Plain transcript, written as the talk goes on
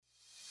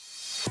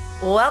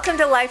Welcome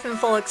to Life in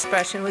Full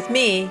Expression with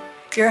me,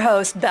 your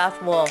host,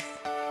 Beth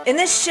Wolf. In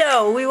this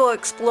show, we will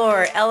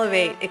explore,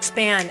 elevate,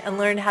 expand, and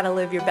learn how to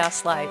live your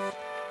best life.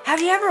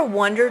 Have you ever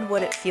wondered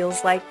what it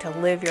feels like to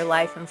live your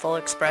life in full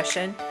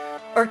expression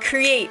or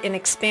create an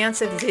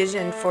expansive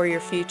vision for your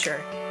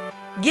future?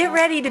 Get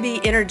ready to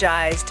be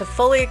energized to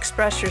fully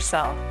express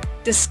yourself,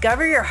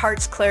 discover your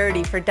heart's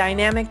clarity for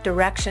dynamic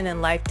direction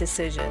and life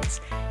decisions,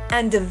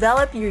 and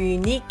develop your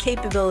unique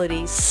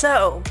capabilities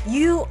so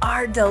you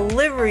are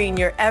delivering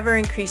your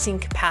ever-increasing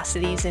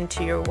capacities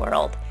into your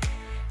world.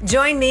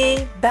 Join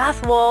me,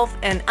 Beth Wolf,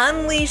 and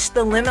unleash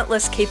the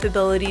limitless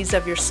capabilities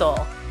of your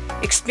soul,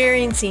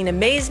 experiencing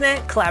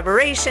amazement,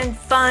 collaboration,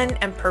 fun,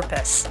 and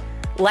purpose.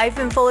 Life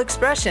in Full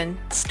Expression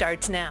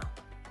starts now.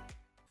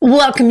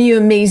 Welcome, you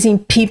amazing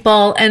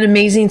people and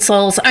amazing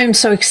souls. I'm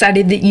so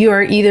excited that you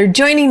are either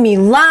joining me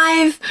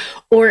live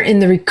or in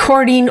the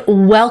recording.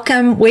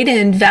 Welcome. Way to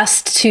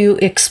invest to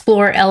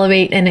explore,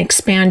 elevate, and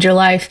expand your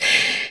life.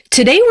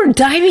 Today, we're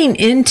diving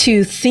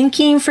into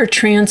thinking for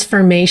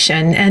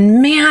transformation.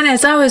 And man,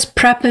 as I was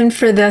prepping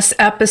for this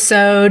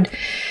episode,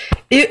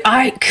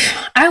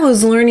 I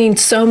was learning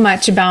so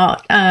much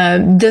about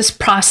this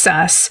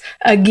process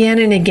again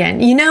and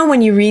again. You know,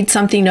 when you read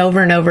something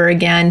over and over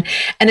again,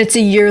 and it's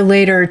a year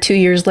later or 2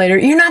 years later,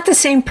 you're not the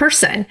same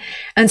person.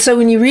 And so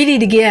when you read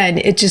it again,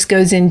 it just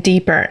goes in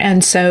deeper.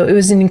 And so it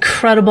was an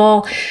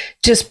incredible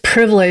just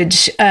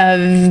privilege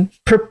of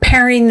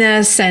preparing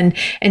this and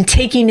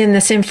taking in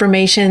this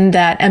information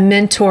that a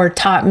mentor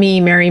taught me,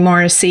 Mary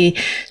Morrissey.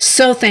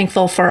 So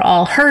thankful for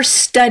all her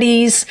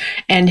studies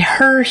and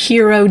her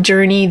hero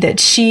journey that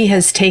she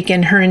has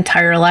taken her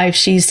entire life.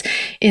 She's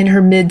in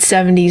her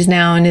mid-70s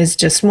now and is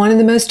just one of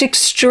the most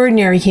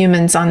extraordinary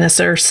humans on this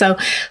earth. So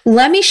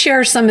let me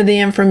share some of the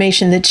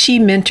information that she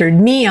mentored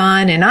me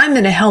on, and I'm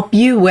going to help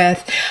you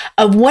with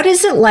of what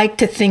is it like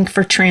to think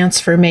for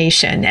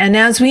transformation. And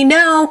as we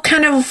know,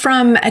 kind of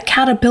from a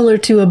caterpillar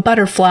to a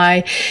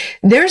butterfly,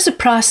 there's a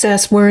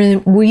process where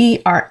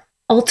we are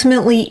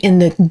ultimately in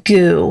the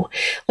goo.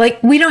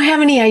 Like we don't have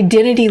any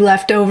identity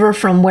left over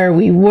from where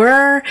we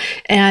were,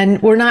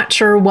 and we're not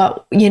sure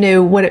what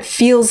it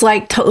feels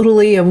like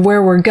totally of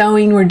where we're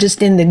going. We're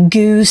just in the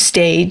goo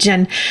stage.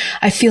 And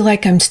I feel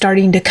like I'm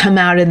starting to come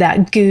out of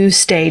that goo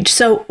stage.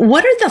 So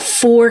what are the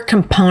 4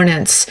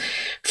 components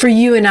for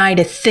you and I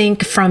to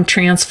think from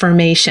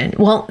transformation?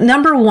 Well,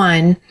 number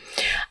 1,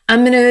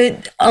 I'm going to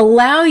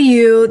allow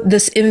you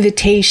this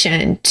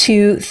invitation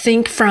to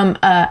think from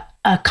a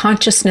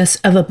consciousness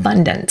of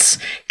abundance.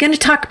 I'm going to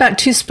talk about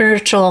 2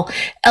 spiritual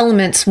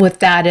elements with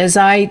that as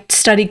I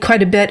study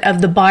quite a bit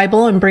of the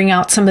Bible and bring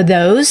out some of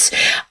those.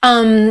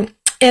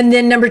 And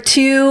then number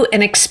 2,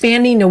 an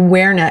expanding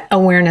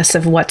awareness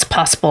of what's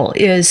possible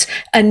is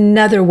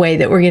another way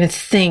that we're going to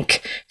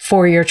think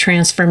for your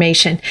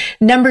transformation.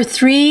 Number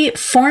 3,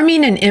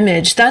 forming an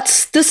image.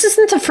 This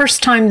isn't the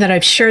first time that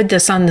I've shared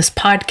this on this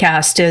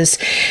podcast, is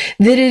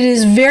that it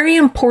is very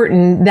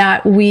important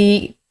that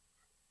we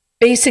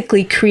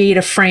basically create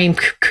a frame,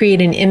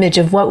 create an image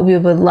of what we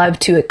would love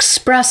to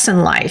express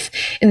in life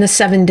in the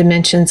 7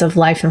 dimensions of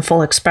life in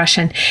full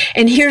expression.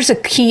 And here's a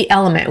key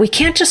element. We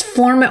can't just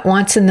form it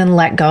once and then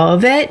let go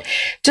of it.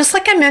 Just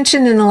like I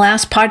mentioned in the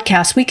last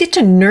podcast, we get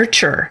to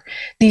nurture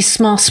these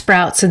small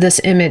sprouts of this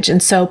image.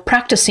 And so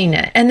practicing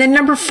it. And then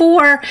number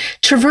 4,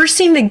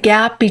 traversing the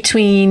gap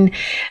between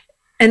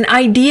an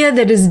idea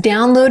that is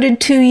downloaded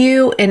to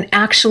you and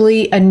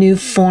actually a new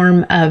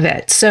form of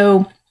it.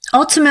 So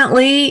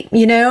ultimately,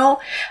 being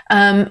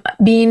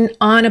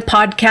on a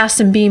podcast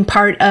and being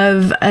part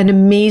of an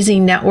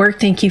amazing network.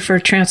 Thank you for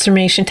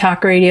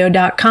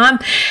transformationtalkradio.com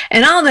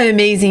and all the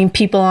amazing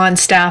people on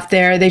staff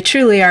there. They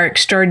truly are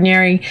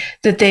extraordinary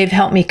that they've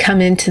helped me come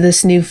into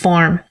this new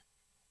form.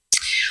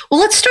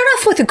 Well, let's start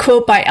off with a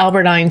quote by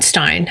Albert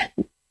Einstein.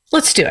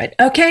 Let's do it,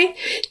 okay?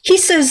 He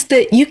says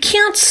that you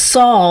can't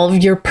solve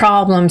your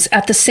problems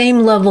at the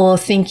same level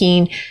of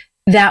thinking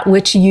that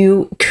which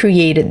you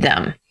created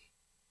them.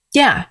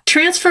 Yeah,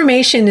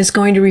 transformation is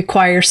going to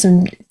require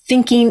some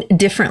thinking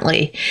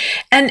differently.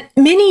 And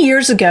many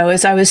years ago,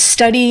 as I was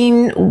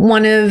studying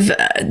one of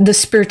the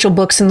spiritual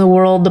books in the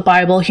world, the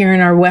Bible, here in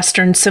our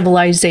Western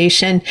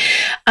civilization,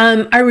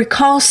 I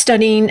recall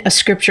studying a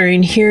scripture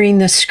and hearing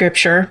this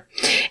scripture,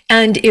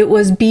 and it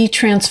was be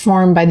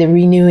transformed by the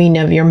renewing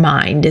of your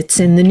mind. It's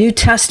in the New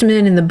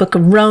Testament, in the book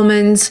of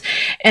Romans.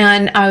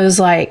 And I was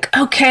like,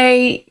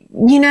 okay,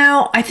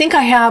 I think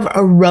I have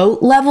a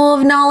rote level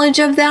of knowledge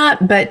of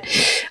that, but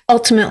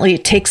ultimately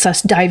it takes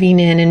us diving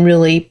in and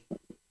really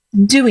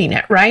doing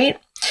it, right?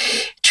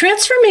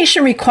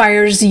 Transformation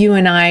requires you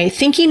and I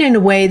thinking in a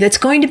way that's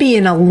going to be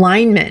in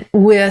alignment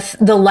with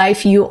the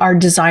life you are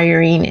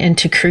desiring and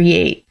to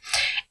create.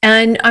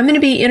 And I'm going to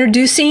be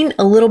introducing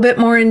a little bit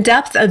more in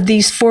depth of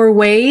these 4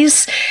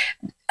 ways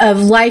of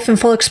life in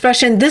full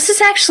expression. This is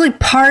actually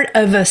part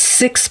of a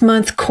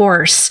 6-month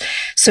course.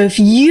 So if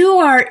you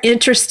are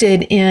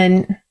interested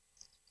in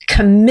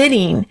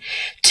committing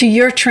to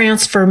your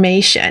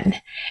transformation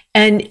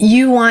and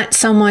you want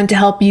someone to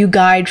help you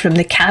guide from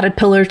the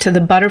caterpillar to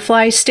the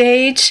butterfly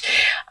stage,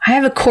 I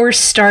have a course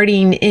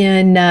starting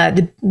in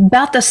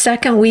about the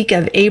second week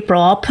of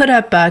April. I'll put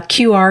up a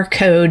QR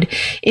code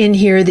in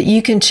here that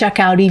you can check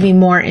out even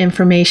more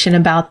information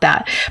about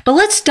that. But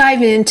let's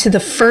dive into the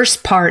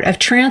first part of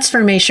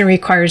transformation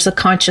requires a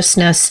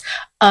consciousness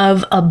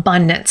of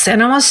abundance.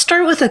 And I want to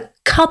start with a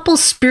couple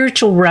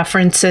spiritual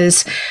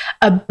references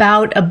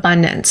about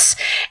abundance.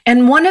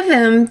 And one of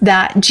them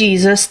that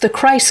Jesus, the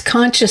Christ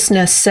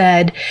consciousness,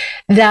 said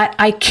that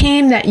I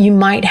came that you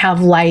might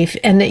have life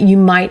and that you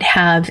might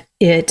have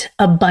it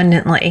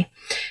abundantly.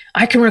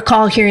 I can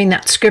recall hearing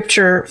that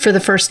scripture for the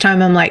first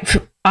time. I'm like,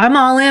 I'm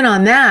all in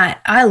on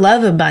that. I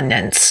love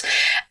abundance.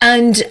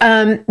 And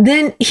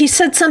then he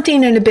said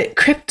something in a bit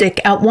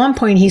cryptic. At one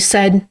point, he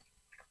said,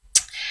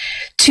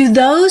 to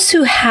those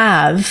who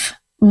have,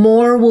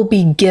 more will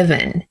be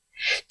given.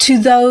 To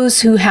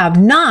those who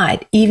have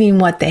not, even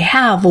what they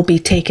have will be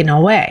taken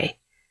away.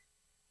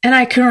 And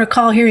I can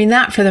recall hearing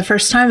that for the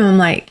first time. I'm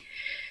like,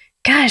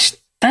 gosh,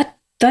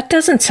 that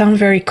doesn't sound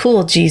very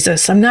cool,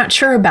 Jesus. I'm not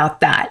sure about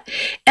that.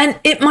 And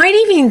it might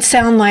even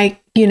sound like,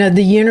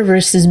 the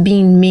universe is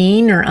being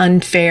mean or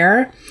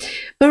unfair.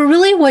 But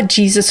really what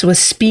Jesus was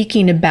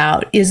speaking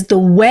about is the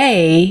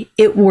way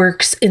it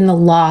works in the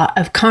law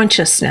of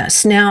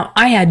consciousness. Now,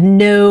 I had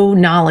no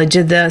knowledge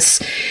of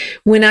this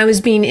when I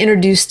was being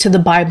introduced to the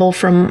Bible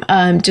from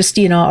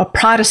a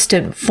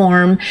Protestant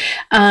form.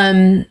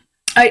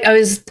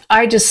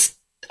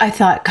 I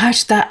thought,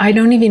 gosh, that I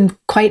don't even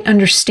quite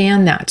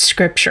understand that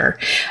scripture.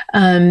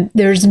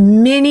 There's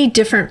many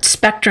different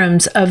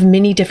spectrums of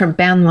many different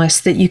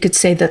bandwidths that you could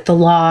say that the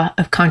law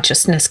of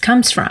consciousness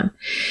comes from.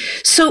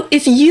 So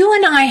if you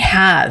and I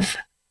have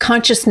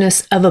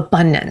consciousness of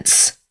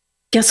abundance,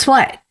 guess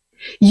what?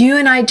 You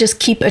and I just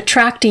keep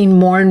attracting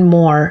more and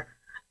more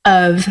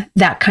of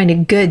that kind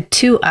of good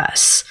to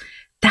us.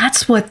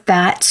 That's what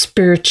that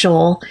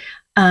spiritual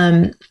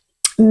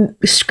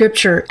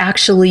scripture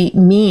actually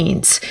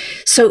means.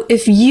 So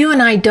if you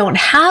and I don't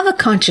have a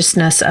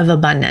consciousness of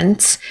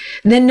abundance,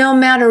 then no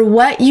matter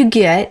what you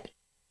get,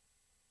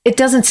 it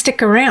doesn't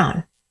stick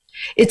around.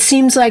 It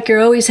seems like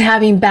you're always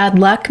having bad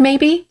luck,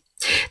 maybe,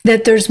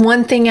 that there's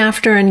one thing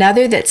after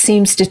another that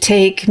seems to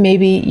take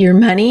maybe your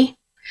money,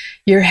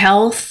 your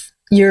health,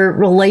 your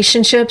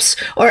relationships,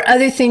 or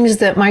other things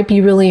that might be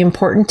really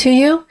important to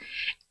you.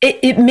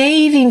 It may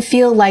even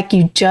feel like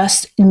you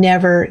just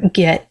never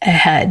get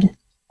ahead.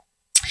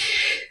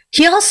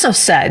 He also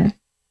said,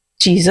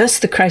 Jesus,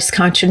 the Christ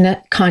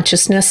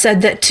consciousness,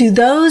 said that to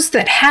those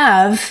that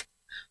have,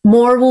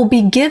 more will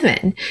be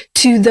given.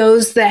 To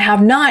those that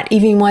have not,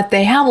 even what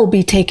they have will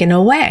be taken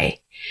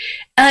away.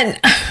 And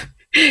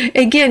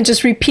again,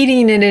 just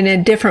repeating it in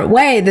a different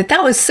way,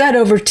 that was said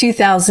over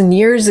 2,000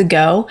 years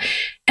ago.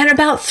 And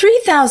about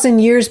 3,000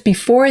 years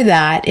before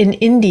that in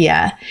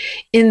India,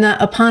 in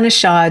the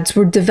Upanishads,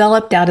 were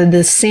developed out of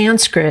the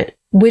Sanskrit,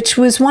 which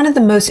was one of the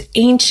most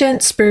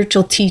ancient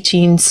spiritual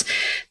teachings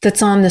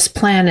that's on this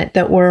planet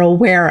that we're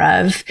aware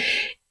of.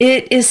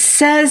 It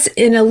says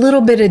in a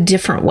little bit a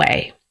different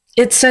way.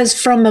 It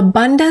says, from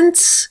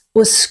abundance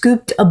was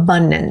scooped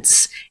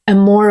abundance,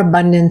 and more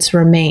abundance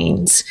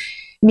remains,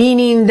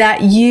 meaning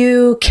that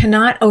you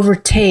cannot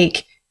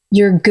overtake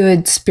your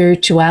good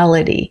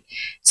spirituality.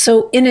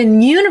 So in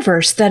a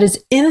universe that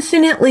is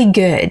infinitely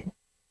good,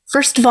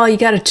 first of all, you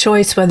got a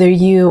choice whether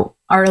you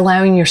are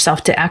allowing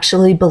yourself to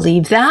actually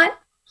believe that.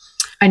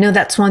 I know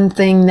that's one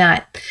thing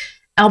that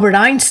Albert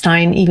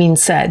Einstein even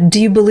said. Do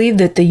you believe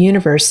that the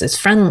universe is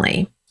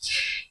friendly?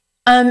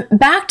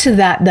 Back to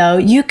that, though,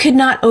 you could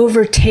not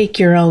overtake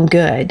your own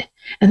good.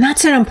 And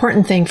that's an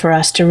important thing for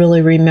us to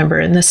really remember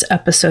in this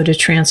episode of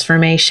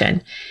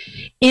transformation.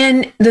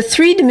 In the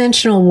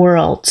three-dimensional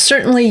world,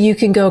 certainly you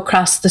can go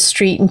across the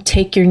street and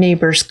take your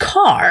neighbor's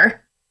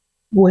car.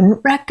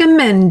 Wouldn't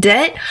recommend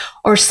it,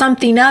 or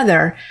something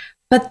other.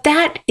 But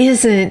that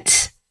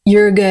isn't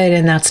your good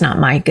and that's not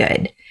my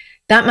good.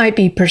 That might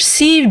be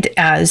perceived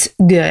as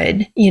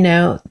good,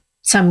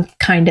 some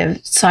kind of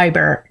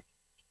cyber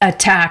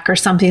attack or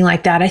something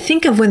like that. I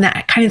think of when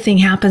that kind of thing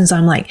happens,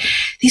 I'm like,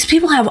 these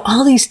people have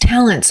all these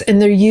talents and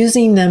they're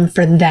using them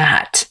for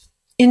that.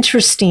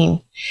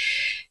 Interesting.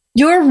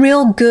 Your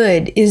real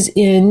good is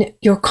in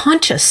your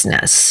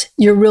consciousness.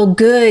 Your real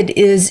good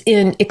is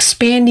in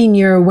expanding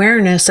your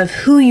awareness of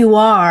who you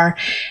are.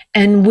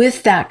 And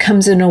with that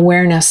comes an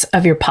awareness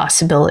of your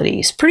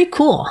possibilities. Pretty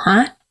cool,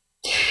 huh?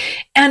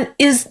 And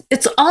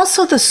it's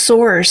also the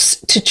source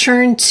to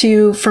turn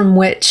to, from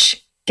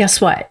which,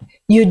 guess what?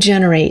 You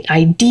generate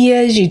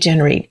ideas, you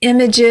generate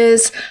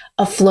images,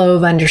 a flow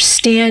of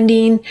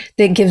understanding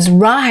that gives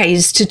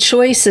rise to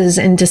choices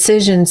and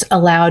decisions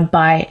allowed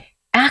by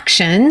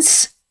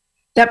actions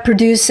that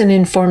produce and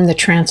inform the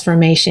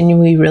transformation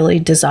we really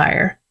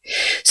desire.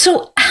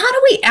 So how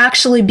do we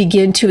actually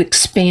begin to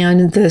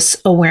expand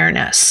this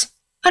awareness?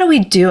 How do we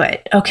do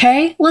it?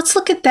 Okay, let's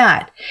look at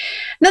that.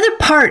 Another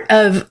part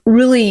of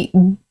really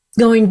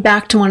going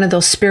back to one of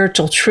those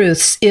spiritual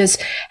truths, is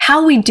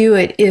how we do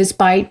it is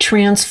by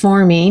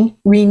transforming,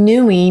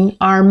 renewing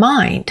our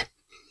mind.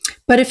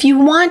 But if you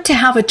want to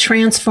have a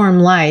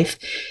transformed life,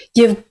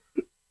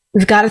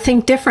 we've got to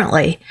think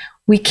differently.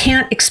 We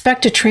can't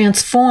expect to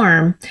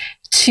transform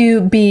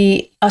to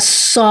be a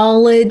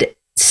solid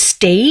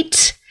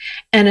state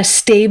and a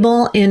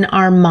stable in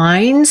our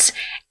minds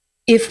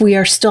if we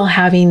are still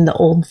having the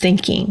old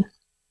thinking.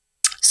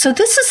 So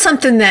this is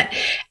something that,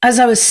 as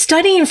I was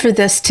studying for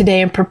this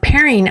today and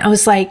preparing, I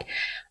was like,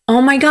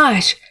 oh my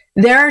gosh,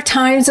 there are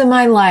times in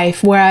my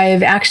life where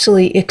I've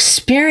actually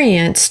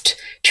experienced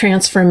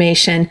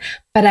transformation,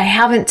 but I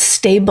haven't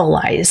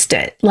stabilized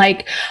it.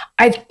 Like,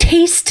 I've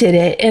tasted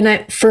it.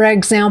 And for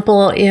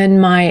example, in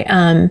my,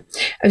 I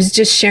was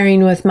just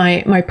sharing with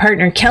my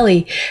partner,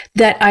 Kelly,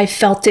 that I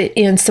felt it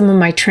in some of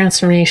my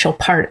transformational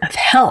part of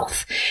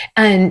health.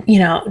 And,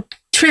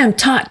 trim,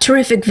 taut,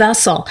 terrific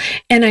vessel.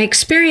 And I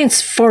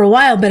experience for a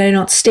while, but I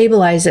don't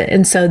stabilize it.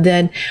 And so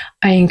then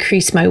I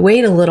increase my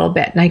weight a little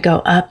bit and I go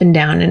up and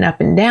down and up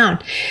and down.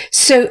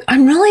 So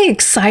I'm really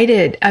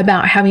excited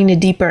about having a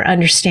deeper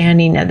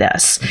understanding of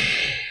this.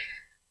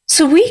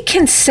 So we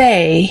can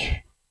say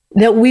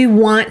that we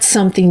want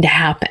something to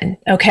happen,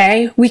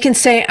 okay? We can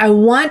say, I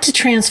want to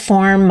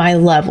transform my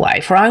love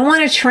life, or I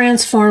want to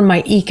transform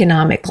my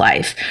economic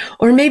life,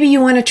 or maybe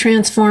you want to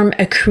transform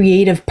a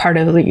creative part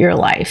of your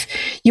life.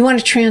 You want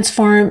to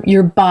transform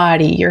your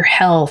body, your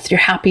health,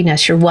 your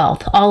happiness, your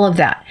wealth, all of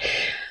that.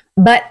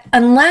 But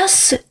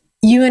unless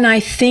you and I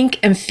think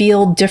and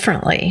feel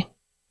differently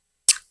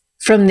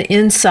from the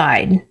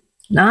inside,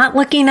 not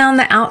looking on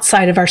the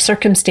outside of our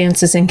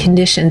circumstances and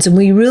conditions, and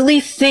we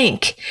really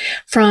think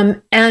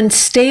from and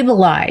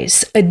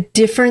stabilize a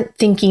different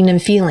thinking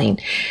and feeling.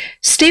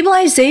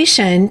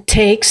 Stabilization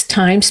takes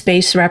time,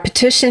 space,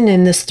 repetition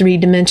in this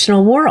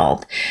three-dimensional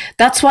world.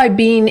 That's why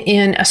being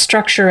in a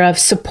structure of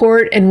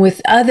support and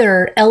with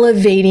other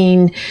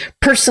elevating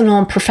personal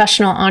and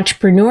professional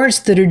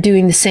entrepreneurs that are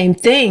doing the same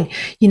thing,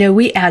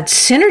 we add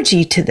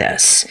synergy to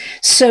this.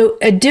 So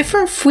a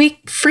different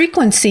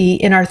frequency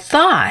in our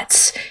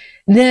thoughts,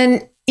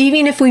 then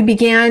even if we're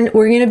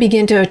going to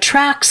begin to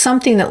attract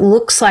something that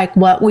looks like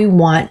what we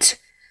want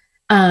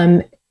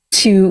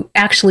to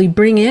actually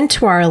bring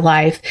into our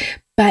life.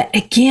 But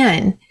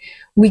again,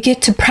 we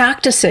get to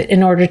practice it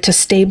in order to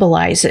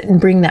stabilize it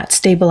and bring that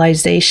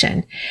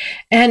stabilization.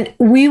 And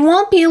we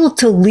won't be able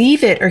to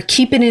leave it or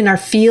keep it in our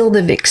field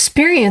of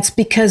experience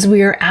because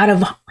we are out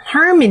of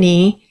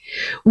harmony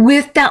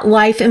with that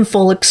life in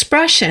full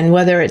expression,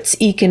 whether it's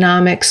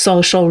economic,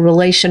 social,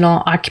 relational,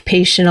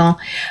 occupational.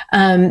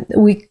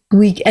 We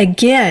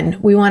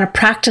want to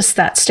practice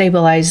that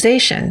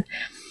stabilization.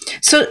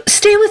 So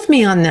stay with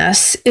me on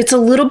this. It's a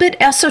little bit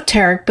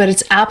esoteric, but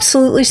it's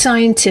absolutely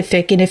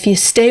scientific. And if you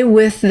stay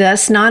with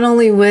this, not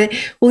only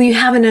will you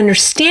have an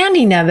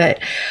understanding of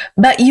it,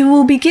 but you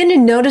will begin to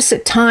notice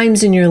at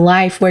times in your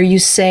life where you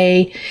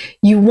say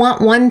you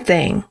want one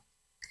thing,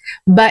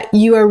 but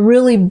you are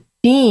really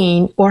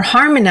being or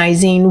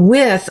harmonizing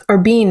with or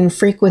being in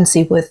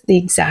frequency with the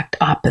exact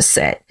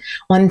opposite.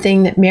 One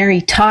thing that Mary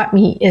taught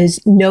me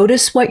is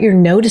notice what you're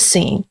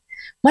noticing.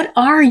 What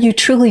are you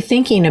truly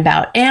thinking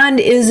about? And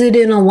is it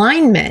in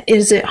alignment?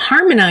 Is it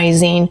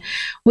harmonizing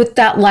with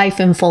that life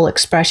in full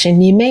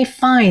expression? You may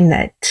find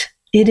that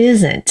it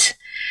isn't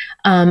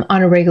on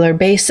a regular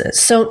basis.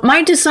 So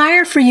my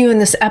desire for you in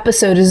this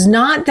episode is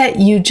not that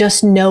you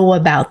just know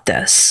about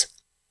this,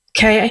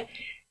 okay?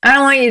 I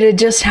don't want you to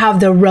just have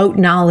the rote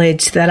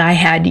knowledge that I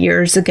had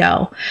years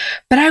ago,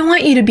 but I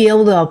want you to be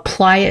able to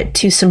apply it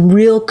to some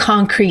real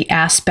concrete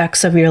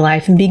aspects of your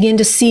life and begin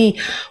to see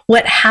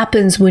what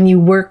happens when you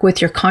work with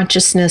your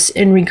consciousness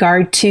in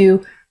regard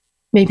to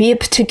maybe a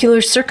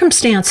particular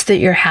circumstance that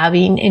you're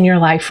having in your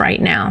life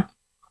right now.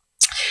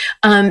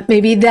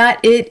 Maybe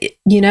that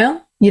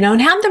you don't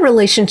have the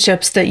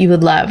relationships that you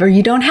would love, or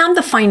you don't have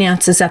the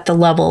finances at the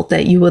level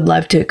that you would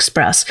love to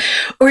express,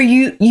 or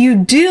you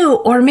do,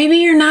 or maybe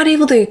you're not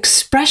able to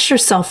express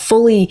yourself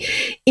fully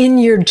in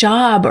your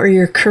job or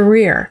your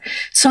career.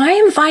 So I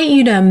invite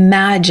you to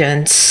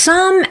imagine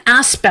some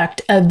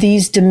aspect of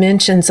these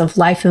dimensions of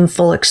life in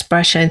full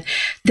expression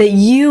that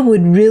you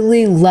would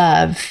really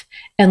love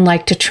and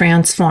like to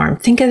transform.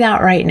 Think of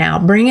that right now.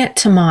 Bring it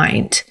to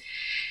mind.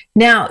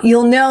 Now,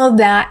 you'll know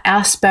that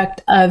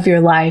aspect of your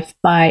life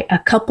by a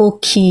couple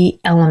key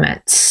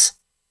elements.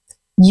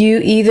 You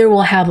either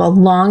will have a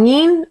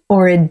longing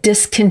or a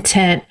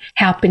discontent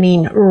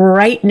happening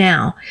right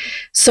now.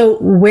 So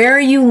where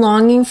are you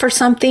longing for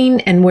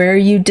something and where are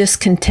you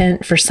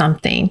discontent for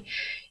something?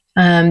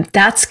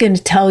 That's going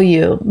to tell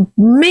you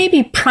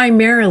maybe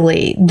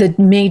primarily the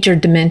major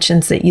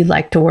dimensions that you'd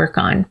like to work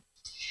on.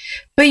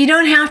 But you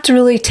don't have to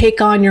really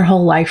take on your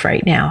whole life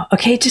right now.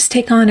 Okay, just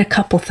take on a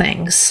couple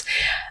things.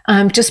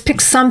 Just pick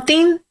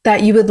something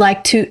that you would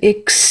like to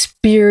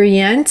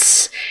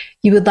experience,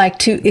 you would like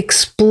to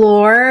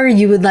explore,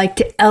 you would like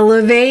to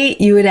elevate,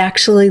 you would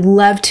actually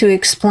love to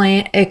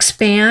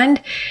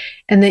expand,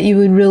 and that you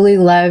would really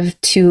love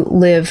to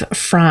live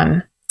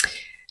from.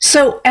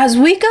 So as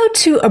we go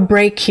to a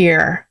break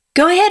here,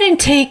 go ahead and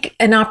take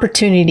an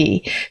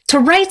opportunity to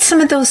write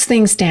some of those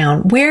things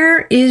down.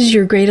 Where is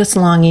your greatest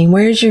longing?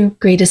 Where is your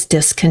greatest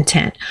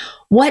discontent?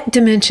 What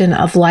dimension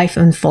of life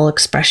in full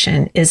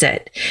expression is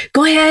it?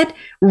 Go ahead,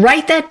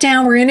 write that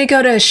down. We're going to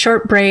go to a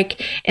short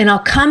break, and I'll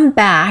come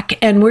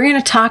back and we're going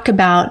to talk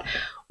about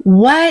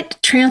what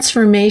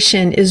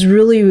transformation is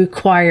really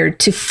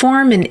required to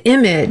form an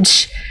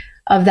image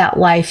of that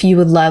life you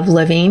would love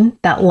living,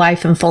 that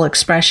life in full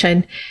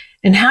expression.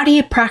 And how do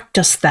you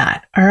practice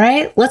that? All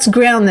right, let's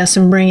ground this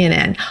and bring it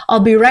in. I'll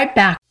be right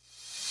back.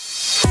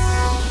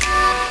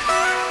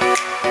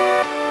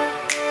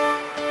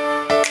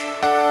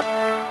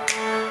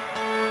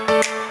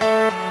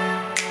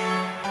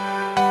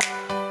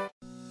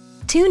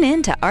 Tune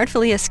in to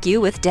Artfully Askew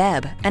with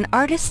Deb, an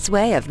artist's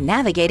way of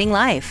navigating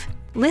life.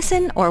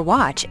 Listen or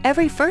watch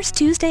every first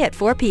Tuesday at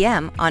 4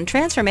 p.m. on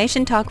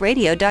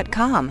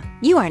TransformationTalkRadio.com.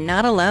 You are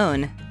not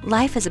alone.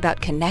 Life is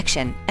about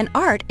connection, and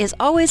art is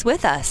always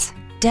with us.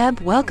 Deb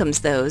welcomes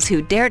those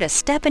who dare to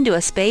step into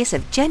a space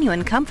of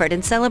genuine comfort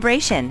and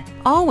celebration,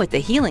 all with the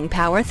healing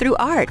power through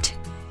art.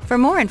 For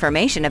more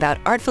information about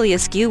Artfully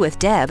Askew with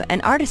Deb,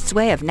 an artist's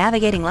way of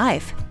navigating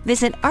life,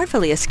 visit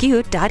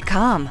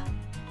artfullyaskew.com.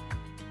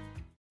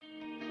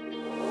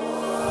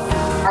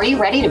 Are you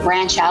ready to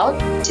branch out,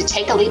 to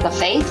take a leap of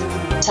faith,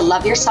 to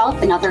love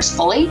yourself and others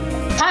fully?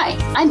 Hi,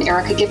 I'm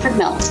Erica Gifford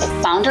Mills,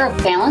 founder of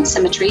Balance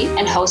Symmetry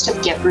and host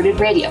of Get Rooted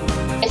Radio.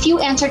 If you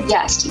answered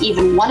yes to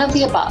even one of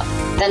the above,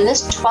 then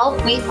this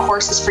 12-week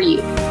course is for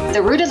you.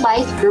 The Rooted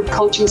Life Group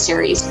Coaching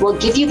Series will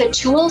give you the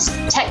tools,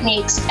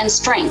 techniques, and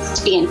strength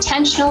to be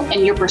intentional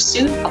in your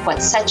pursuit of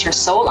what sets your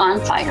soul on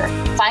fire.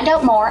 Find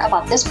out more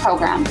about this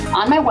program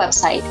on my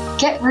website,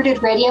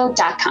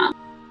 getrootedradio.com.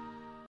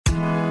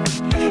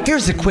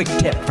 Here's a quick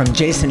tip from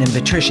Jason and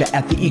Patricia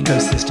at the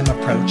Ecosystem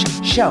Approach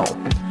show.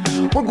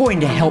 We're going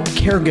to help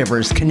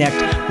caregivers connect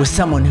with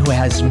someone who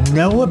has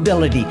no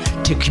ability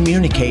to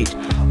communicate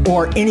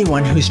or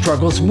anyone who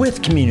struggles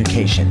with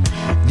communication.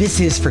 This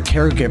is for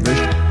caregivers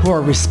who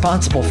are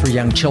responsible for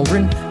young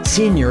children,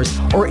 seniors,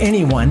 or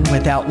anyone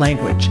without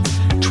language.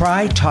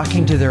 Try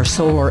talking to their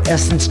soul or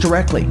essence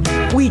directly.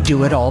 We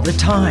do it all the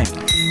time.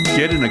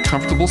 Get in a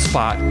comfortable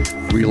spot,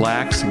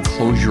 relax, and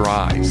close your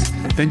eyes.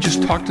 Then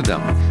just talk to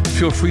them.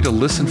 Feel free to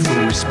listen for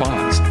a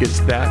response.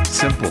 It's that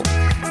simple.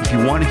 If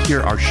you want to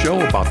hear our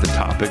show about the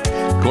topic,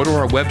 go to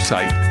our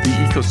website,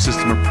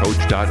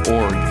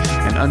 theecosystemapproach.org,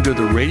 and under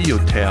the radio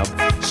tab,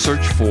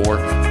 search for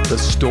The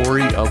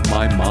Story of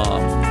My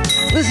Mom.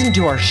 Listen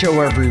to our show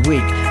every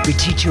week. We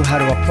teach you how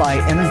to apply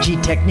energy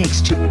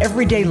techniques to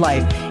everyday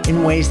life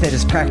in ways that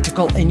is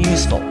practical and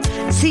useful.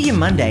 See you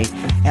Monday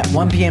at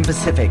 1 p.m.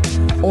 Pacific,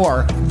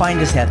 or find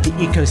us at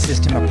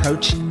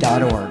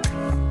theecosystemapproach.org.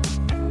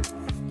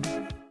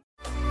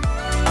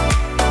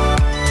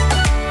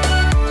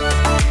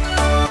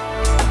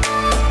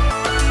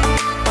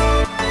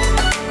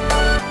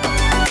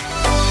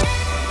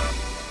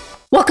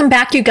 Welcome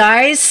back, you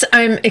guys.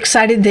 I'm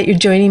excited that you're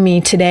joining me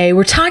today.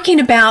 We're talking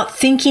about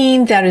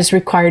thinking that is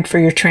required for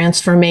your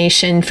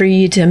transformation, for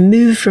you to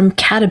move from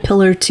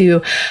caterpillar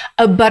to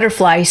a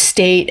butterfly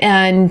state.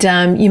 And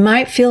you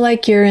might feel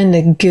like you're in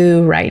the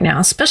goo right now,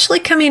 especially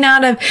coming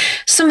out of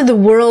some of the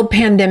world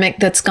pandemic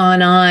that's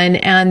gone on.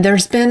 And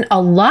there's been a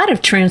lot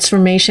of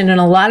transformation in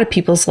a lot of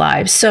people's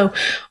lives. So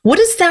what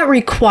does that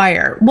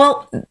require?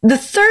 Well, the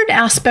third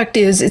aspect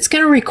is it's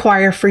going to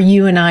require for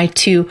you and I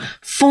to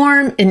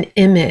form an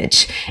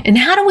image. And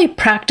how do we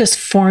practice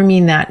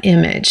forming that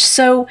image?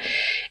 So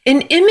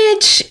an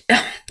image,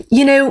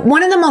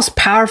 one of the most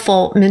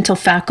powerful mental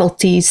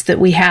faculties that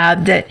we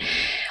have that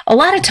a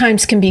lot of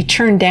times can be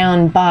turned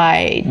down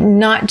by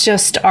not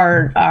just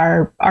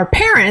our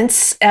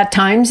parents at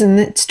times, and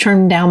it's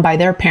turned down by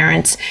their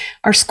parents.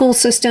 Our school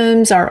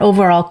systems, our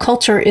overall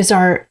culture is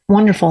our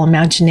wonderful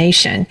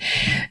imagination.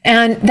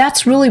 And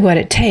that's really what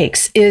it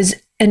takes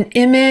is an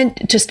image,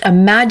 just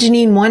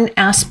imagining one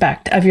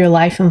aspect of your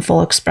life in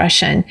full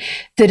expression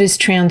that is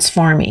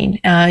transforming.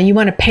 You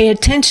want to pay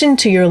attention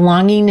to your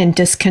longing and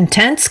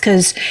discontents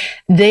because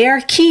they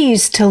are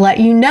keys to let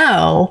you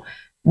know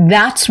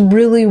that's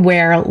really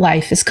where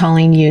life is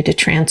calling you to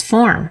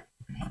transform.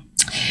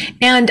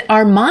 And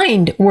our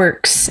mind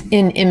works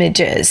in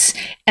images,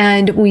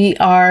 and we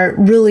are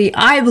really,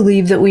 I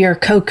believe that we are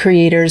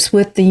co-creators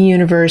with the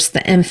universe,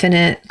 the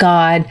infinite,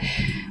 God,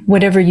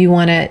 whatever you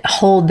want to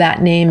hold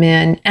that name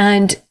in.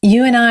 And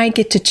you and I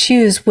get to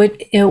choose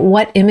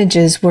what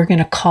images we're going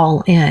to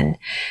call in.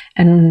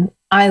 And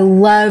I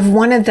love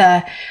one of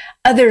the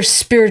other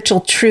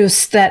spiritual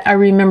truths that I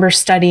remember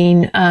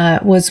studying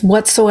was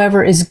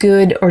whatsoever is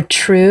good or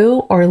true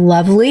or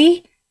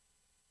lovely,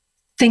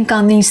 think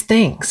on these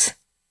things.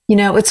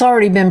 It's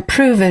already been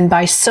proven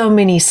by so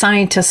many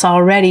scientists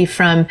already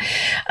from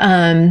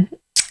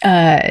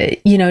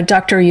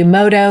Dr.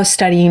 Emoto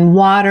studying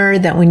water,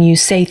 that when you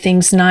say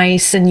things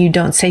nice and you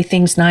don't say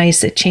things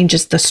nice, it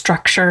changes the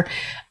structure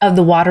of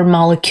the water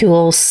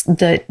molecules.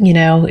 That,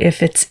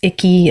 if it's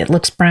icky, it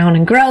looks brown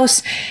and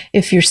gross.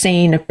 If you're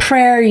saying a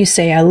prayer, you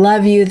say, I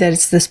love you, that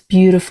it's this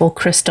beautiful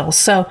crystal.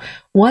 So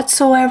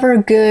whatsoever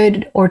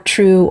good or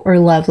true or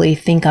lovely,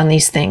 think on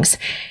these things.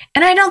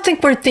 And I don't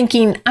think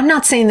I'm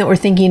not saying that we're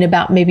thinking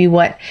about maybe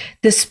what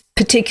this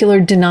particular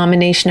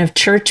denomination of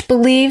church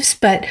believes,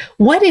 but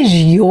what is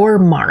your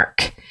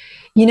mark?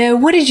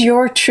 What is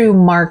your true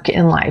mark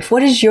in life?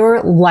 What is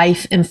your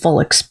life in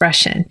full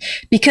expression?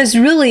 Because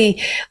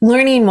really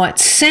learning what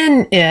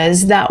sin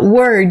is, that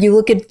word, you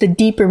look at the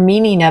deeper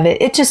meaning of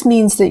it, it just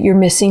means that you're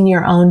missing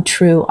your own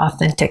true,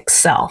 authentic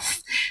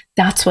self.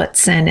 That's what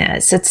sin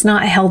is. It's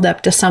not held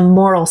up to some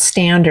moral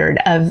standard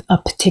of a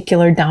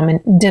particular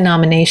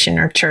denomination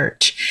or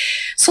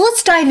church. So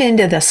let's dive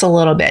into this a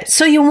little bit.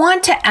 So you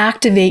want to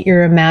activate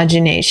your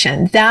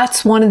imagination.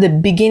 That's one of the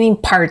beginning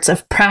parts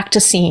of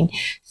practicing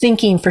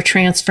thinking for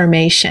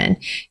transformation.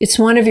 It's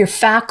one of your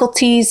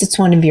faculties. It's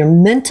one of your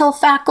mental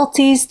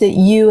faculties that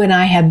you and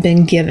I have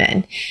been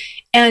given.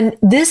 And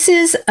this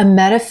is a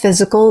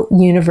metaphysical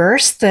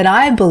universe that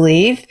I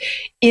believe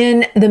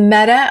in the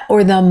meta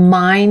or the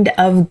mind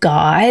of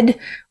God.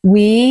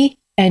 We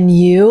and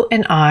you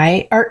and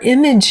I are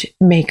image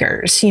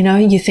makers.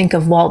 You think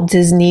of Walt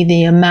Disney,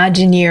 the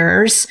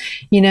Imagineers,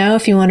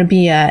 if you want to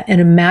be an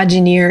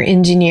Imagineer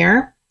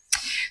engineer.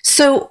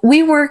 So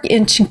we work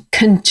in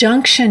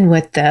conjunction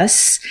with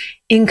this,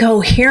 in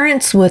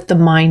coherence with the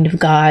mind of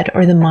God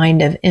or the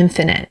mind of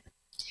infinite.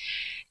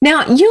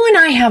 Now, you and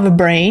I have a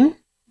brain,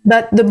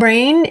 but the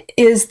brain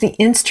is the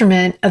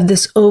instrument of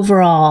this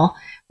overall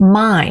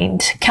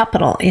mind,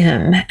 capital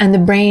M, and the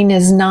brain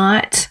is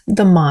not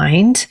the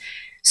mind.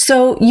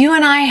 So you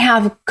and I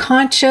have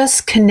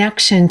conscious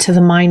connection to the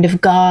mind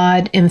of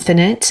God,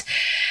 infinite,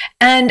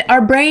 and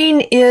our brain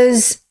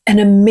is an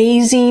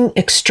amazing,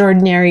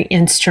 extraordinary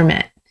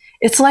instrument.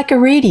 It's like a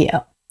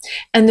radio,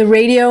 and the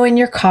radio in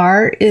your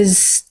car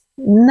is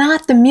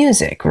not the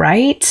music,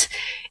 right?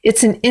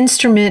 It's an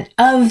instrument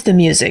of the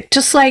music,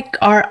 just like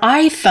our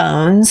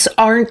iPhones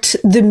aren't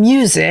the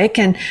music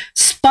and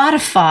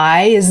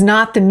Spotify is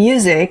not the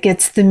music.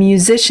 It's the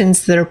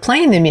musicians that are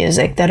playing the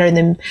music that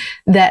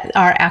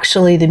are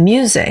actually the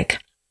music.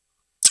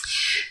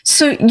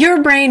 So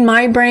your brain,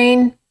 my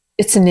brain,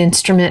 it's an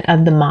instrument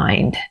of the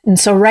mind. And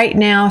so right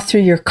now,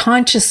 through your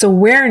conscious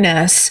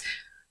awareness,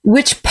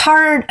 which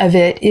part of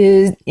it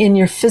is in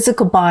your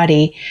physical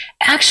body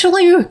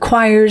actually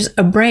requires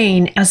a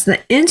brain as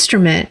the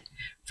instrument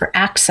for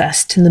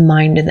access to the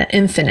mind of the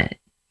infinite.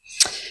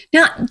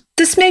 Now,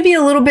 this may be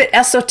a little bit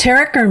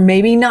esoteric or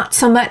maybe not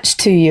so much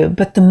to you,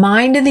 but the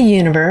mind of the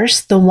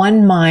universe, the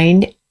one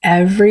mind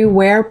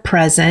everywhere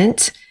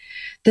present,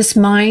 this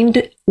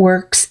mind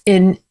works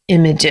in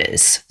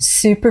images.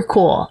 Super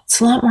cool.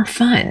 It's a lot more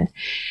fun.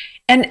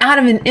 And out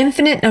of an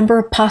infinite number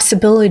of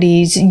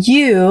possibilities,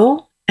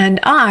 you and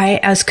I,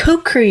 as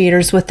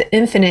co-creators with the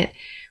infinite,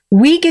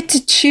 we get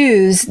to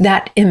choose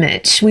that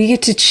image. We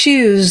get to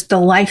choose the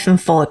life in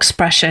full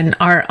expression,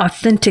 our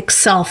authentic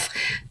self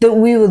that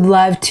we would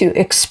love to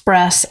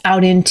express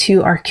out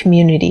into our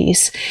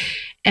communities.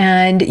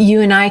 And you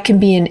and I can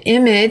be an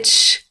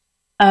image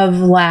of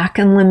lack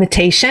and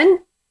limitation.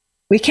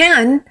 We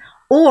can,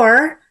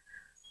 or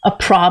a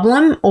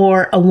problem,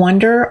 or a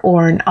wonder,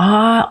 or an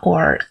awe,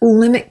 or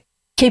limit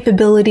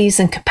capabilities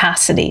and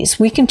capacities.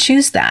 We can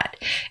choose that.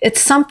 It's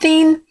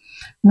something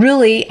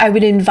really, I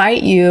would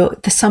invite you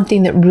to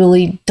something that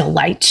really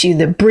delights you,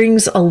 that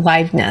brings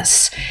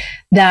aliveness,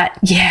 that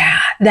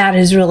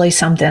is really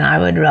something I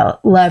would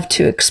love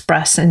to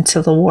express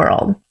into the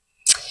world.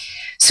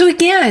 So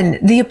again,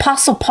 the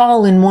Apostle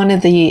Paul in one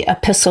of the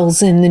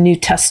epistles in the New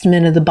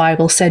Testament of the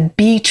Bible said,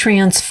 be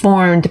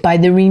transformed by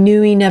the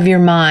renewing of your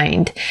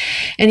mind.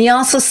 And he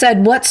also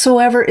said,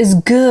 whatsoever is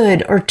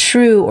good or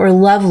true or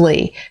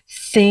lovely,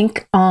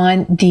 think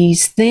on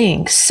these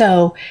things.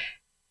 So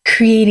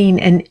creating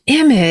an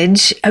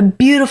image,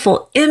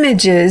 beautiful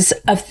images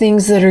of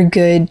things that are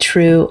good,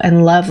 true,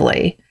 and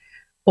lovely.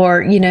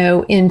 Or,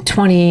 in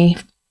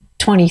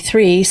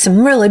 2023,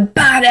 some really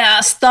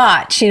badass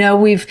thoughts.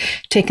 We've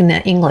taken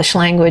the English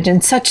language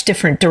in such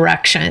different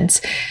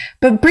directions.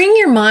 But bring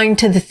your mind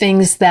to the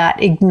things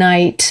that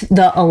ignite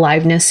the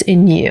aliveness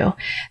in you.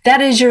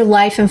 That is your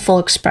life in full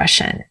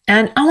expression.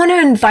 And I want to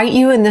invite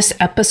you in this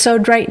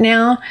episode right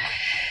now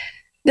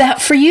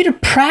that for you to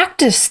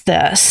practice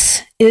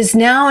this is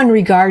now in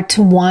regard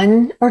to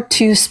one or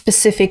two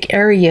specific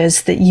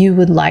areas that you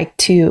would like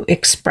to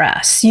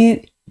express.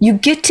 You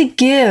get to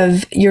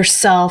give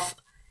yourself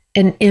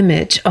an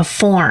image, a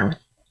form.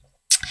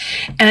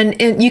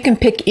 And you can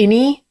pick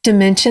any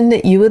dimension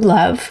that you would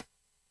love.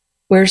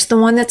 Where's the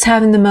one that's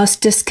having the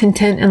most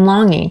discontent and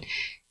longing?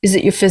 Is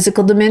it your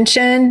physical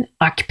dimension,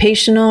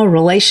 occupational,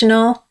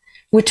 relational?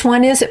 Which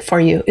one is it for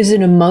you? Is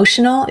it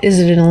emotional? Is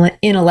it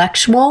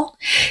intellectual?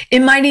 It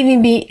might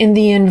even be in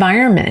the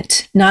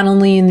environment, not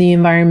only in the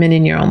environment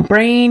in your own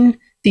brain,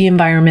 the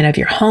environment of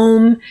your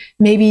home.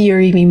 Maybe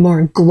you're even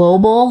more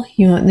global.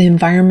 You want the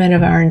environment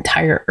of our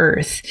entire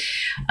earth.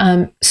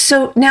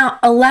 So now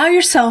allow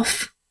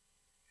yourself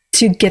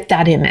to get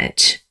that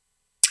image.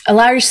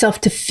 Allow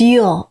yourself to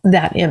feel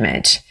that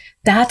image.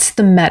 That's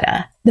the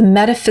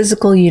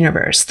metaphysical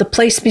universe, the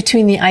place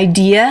between the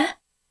idea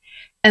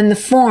and the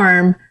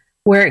form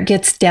where it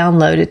gets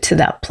downloaded to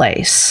that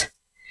place.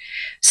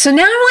 So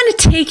now I want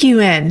to take you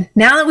in.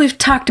 Now that we've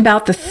talked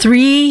about the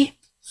 3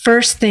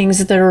 first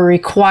things that are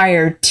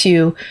required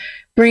to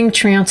bring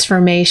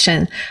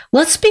transformation,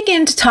 let's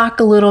begin to talk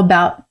a little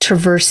about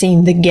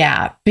traversing the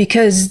gap,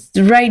 because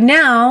right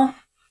now,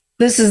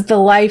 this is the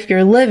life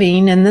you're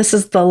living, and this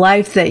is the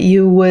life that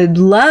you would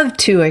love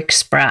to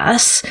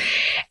express.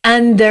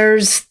 And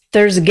there's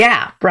a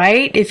gap,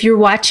 right? If you're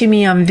watching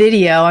me on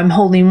video, I'm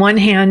holding one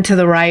hand to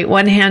the right,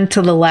 one hand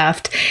to the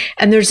left,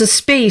 and there's a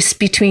space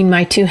between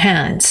my 2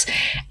 hands,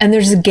 and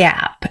there's a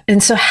gap.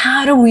 And so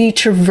how do we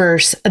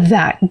traverse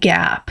that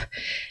gap?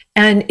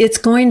 And it's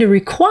going to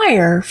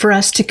require for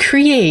us to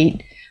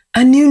create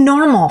a new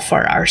normal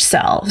for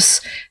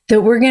ourselves,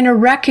 that we're going to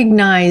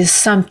recognize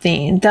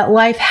something, that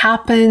life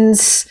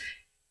happens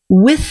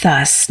with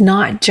us,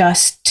 not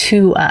just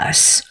to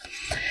us.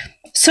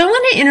 So I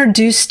want to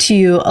introduce to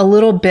you a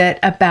little bit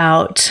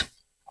about,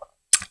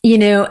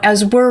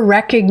 as we're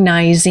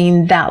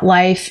recognizing that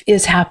life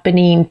is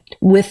happening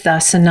with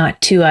us and not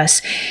to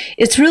us,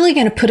 it's really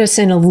going to put us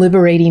in a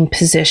liberating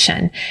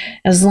position.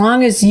 As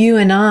long as you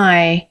and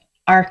I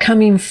are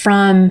coming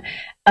from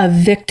a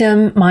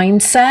victim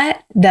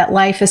mindset that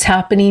life is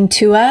happening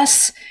to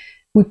us,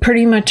 we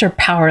pretty much are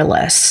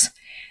powerless.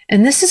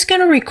 And this is going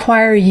to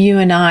require you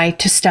and I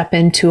to step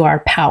into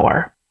our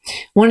power.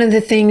 One of the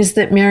things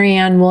that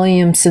Marianne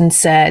Williamson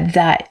said,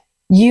 that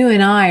you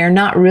and I are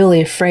not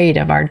really afraid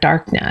of our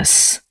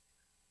darkness.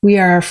 We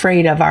are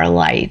afraid of our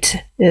light,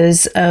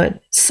 is a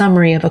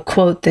summary of a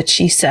quote that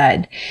she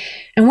said.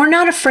 And we're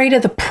not afraid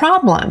of the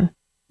problem.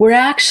 We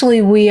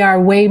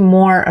are way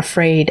more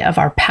afraid of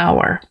our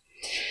power.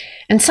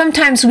 And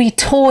sometimes we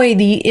toy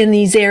in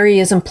these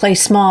areas and play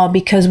small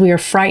because we are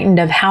frightened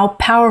of how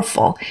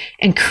powerful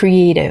and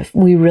creative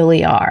we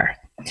really are.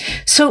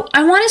 So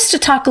I want us to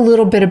talk a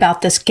little bit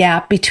about this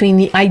gap between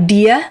the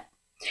idea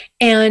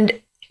and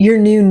your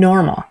new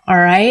normal, all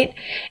right?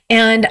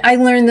 And I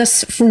learned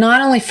this not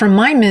only from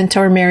my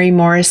mentor, Mary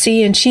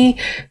Morrissey, and she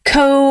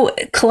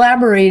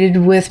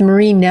collaborated with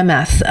Marie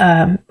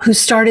Nemeth, who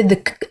started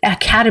the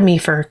Academy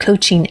for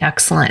Coaching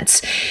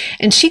Excellence.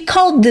 And she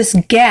called this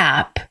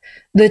gap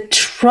the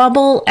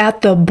trouble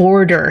at the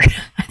border.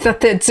 I thought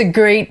that's a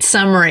great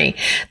summary.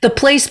 The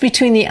place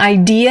between the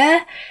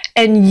idea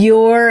and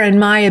your and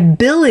my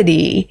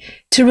ability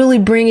to really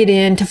bring it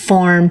into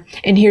form.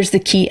 And here's the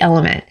key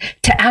element,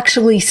 to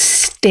actually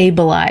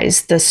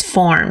stabilize this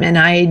form. And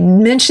I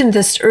mentioned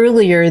this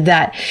earlier,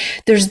 that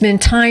there's been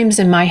times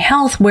in my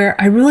health where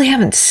I really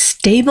haven't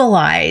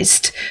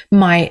stabilized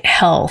my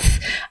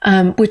health,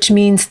 which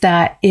means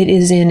that it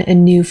is in a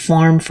new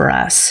form for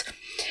us.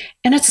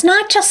 And it's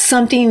not just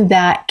something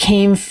that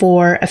came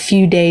for a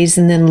few days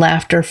and then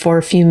left, or for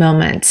a few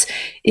moments.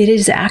 It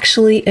is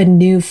actually a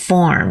new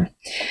form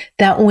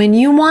that when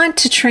you want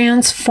to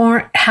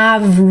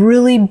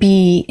really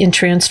be in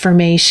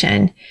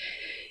transformation,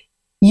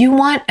 you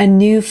want a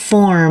new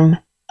form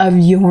of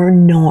your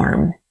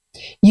norm.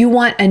 You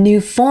want a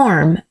new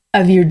form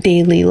of your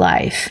daily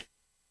life.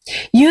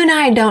 You and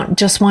I don't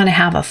just want to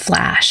have a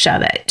flash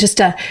of it,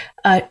 just a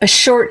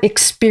short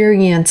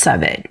experience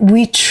of it.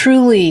 We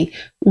truly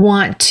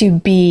want to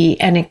be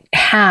and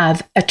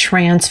have a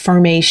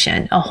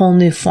transformation, a whole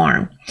new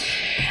form.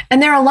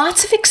 And there are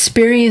lots of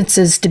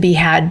experiences to be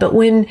had, but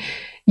when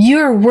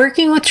you're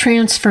working with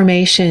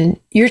transformation,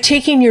 you're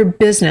taking your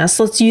business,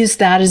 let's use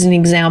that as an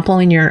example,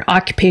 in your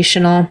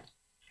occupational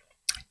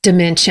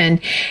dimension,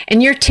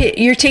 and you're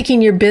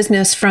taking your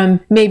business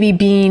from maybe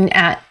being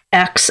at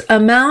X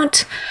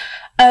amount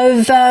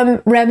of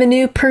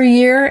revenue per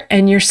year,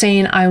 and you're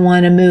saying, I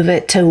want to move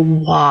it to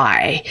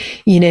Y,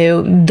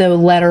 the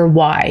letter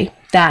Y,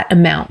 that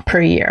amount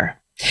per year.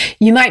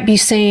 You might be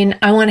saying,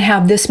 I want to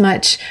have this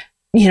much,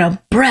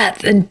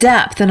 breadth and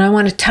depth, and I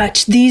want to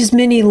touch these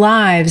many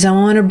lives. I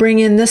want to bring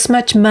in this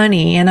much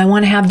money, and I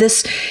want to have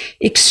this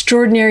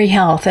extraordinary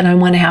health, and I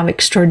want to have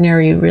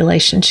extraordinary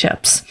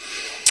relationships.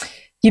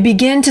 You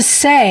begin to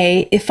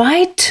say, if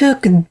I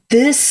took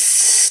this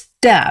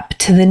step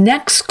to the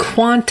next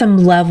quantum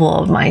level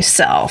of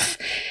myself,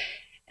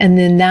 and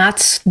then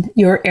that's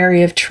your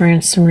area of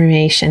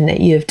transformation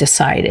that you have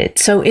decided.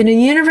 So in a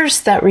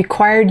universe that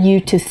required you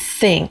to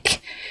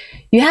think,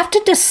 you have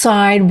to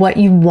decide what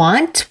you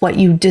want, what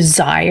you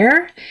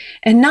desire,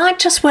 and not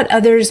just what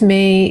others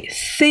may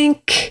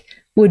think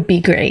would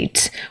be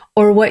great,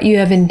 or what you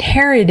have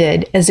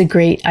inherited as a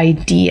great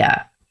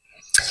idea.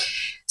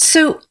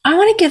 So I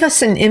want to give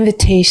us an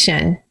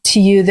invitation to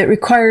you that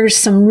requires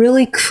some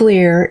really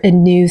clear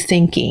and new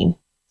thinking.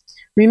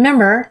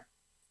 Remember,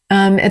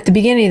 at the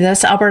beginning of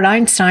this, Albert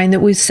Einstein, that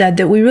we said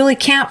that we really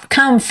can't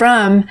come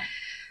from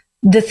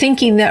the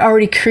thinking that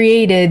already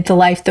created the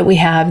life that we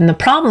have and the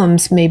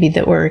problems maybe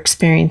that we're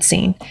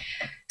experiencing.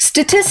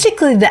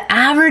 Statistically, the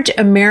average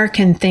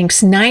American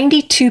thinks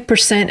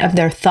 92% of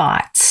their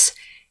thoughts,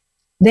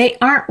 they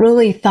aren't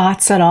really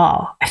thoughts at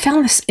all. I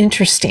found this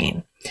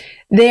interesting.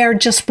 They are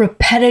just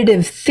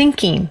repetitive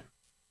thinking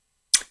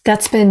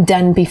that's been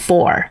done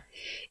before.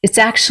 It's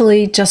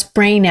actually just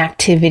brain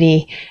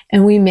activity,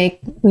 and we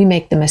make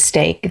the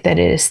mistake that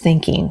it is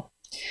thinking.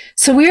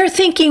 So we are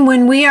thinking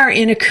when we are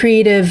in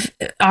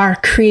our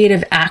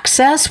creative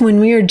access, when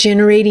we are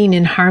generating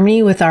in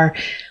harmony with our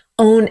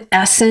own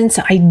essence,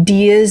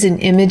 ideas and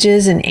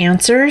images and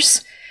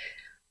answers.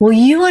 Well,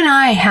 you and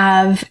I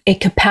have a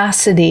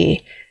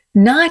capacity,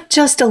 not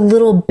just a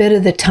little bit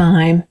of the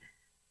time,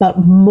 but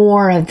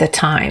more of the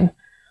time.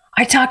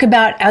 I talk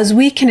about as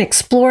we can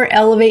explore,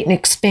 elevate, and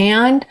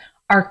expand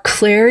our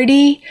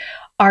clarity,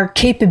 our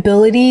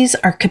capabilities,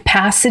 our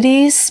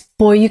capacities.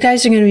 Boy, you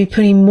guys are going to be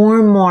putting more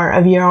and more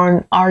of your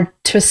own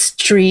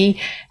artistry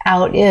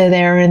out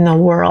there in the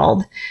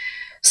world.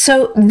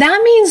 So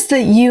that means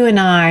that you and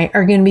I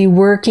are going to be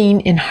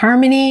working in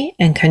harmony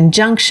and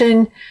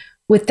conjunction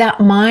with that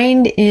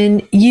mind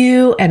in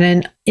you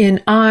and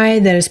in I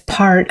that is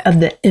part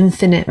of the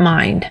infinite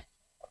mind.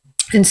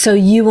 And so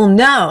you will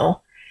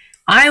know,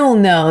 I will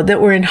know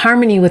that we're in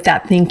harmony with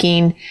that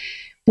thinking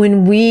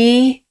when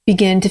we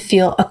begin to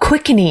feel a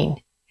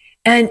quickening.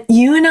 And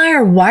you and I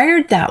are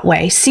wired that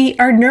way. See,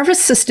 our nervous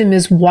system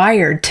is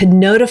wired to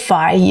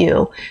notify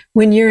you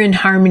when you're in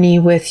harmony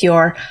with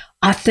your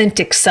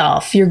authentic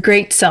self, your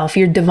great self,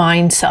 your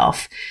divine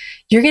self.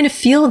 You're going to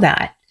feel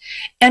that.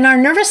 And our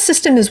nervous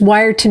system is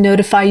wired to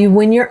notify you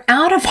when you're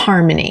out of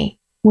harmony,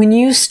 when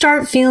you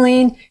start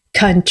feeling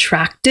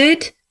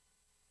contracted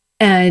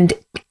and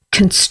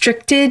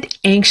constricted,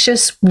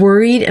 anxious,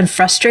 worried, and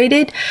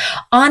frustrated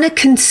on a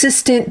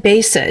consistent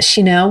basis.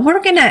 You know,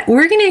 we're gonna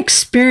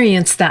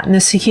experience that in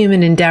this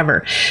human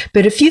endeavor.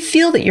 But if you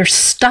feel that you're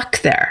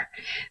stuck there,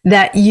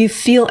 that you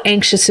feel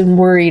anxious and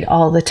worried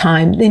all the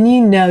time, then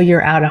you know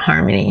you're out of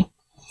harmony.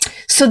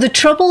 So the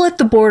trouble at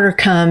the border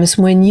comes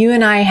when you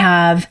and I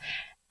have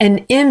an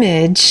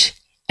image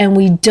and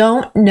we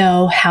don't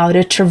know how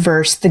to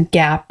traverse the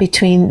gap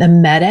between the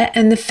meta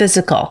and the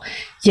physical.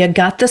 You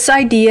got this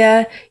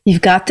idea,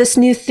 you've got this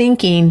new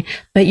thinking,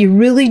 but you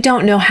really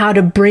don't know how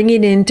to bring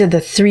it into the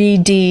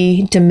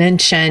 3D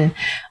dimension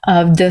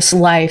of this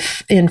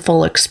life in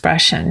full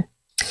expression.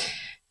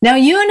 Now,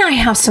 you and I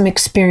have some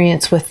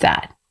experience with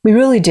that. We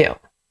really do.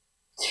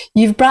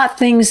 You've brought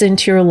things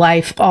into your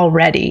life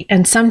already,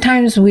 and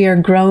sometimes we are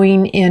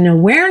growing in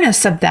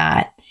awareness of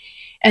that.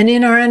 And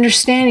in our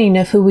understanding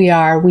of who we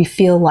are, we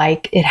feel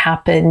like it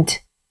happened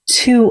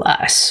to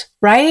us,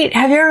 right?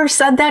 Have you ever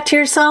said that to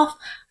yourself?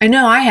 I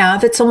know I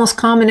have. It's almost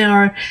common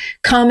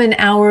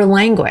hour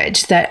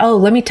language that, oh,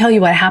 let me tell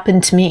you what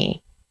happened to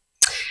me.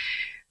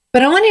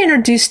 But I want to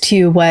introduce to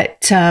you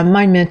what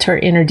my mentor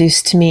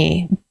introduced to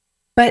me,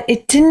 but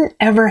it didn't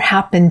ever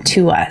happen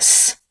to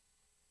us.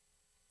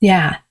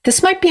 Yeah,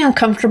 this might be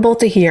uncomfortable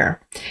to hear.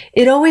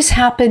 It always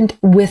happened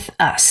with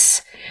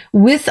us,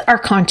 with our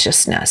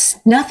consciousness.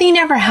 Nothing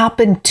ever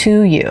happened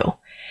to you.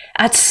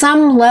 At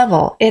some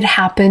level, it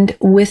happened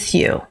with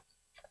you.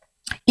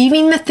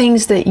 Even the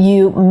things that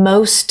you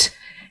most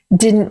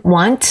didn't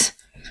want.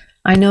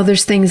 I know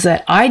there's things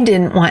that I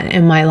didn't want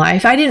in my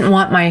life. I didn't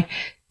want my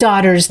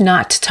daughters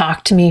not to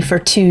talk to me for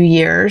 2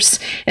 years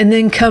and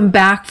then come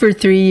back for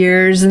 3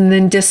 years and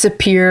then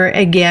disappear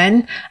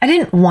again. I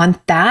didn't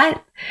want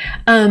that.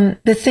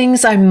 The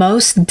things I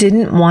most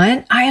didn't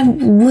want, I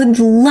would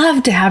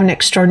love to have an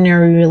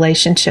extraordinary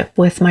relationship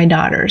with my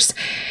daughters.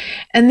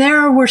 And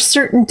there were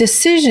certain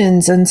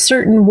decisions and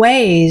certain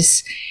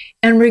ways.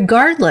 And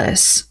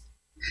regardless,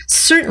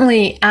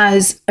 certainly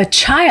as a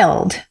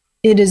child,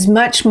 it is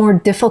much more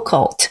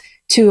difficult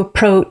to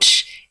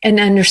approach an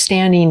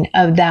understanding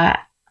of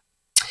that.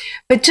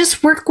 But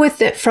just work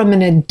with it from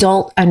an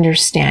adult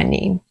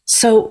understanding.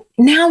 So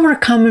now we're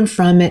coming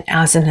from it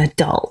as an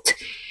adult.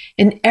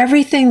 And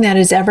everything that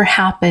has ever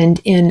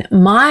happened in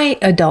my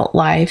adult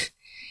life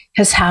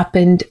has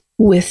happened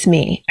with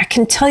me. I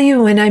can tell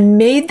you when I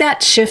made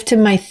that shift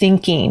in my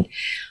thinking,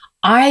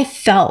 I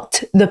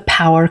felt the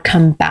power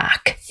come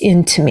back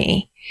into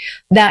me.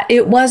 That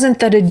it wasn't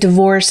that a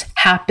divorce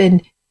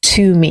happened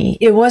to me.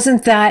 It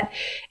wasn't that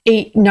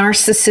a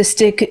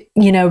narcissistic,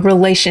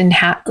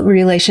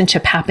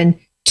 relationship happened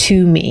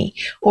to me,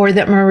 or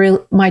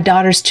that my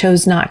daughters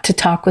chose not to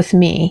talk with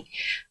me.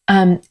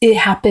 It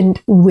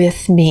happened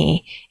with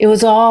me. It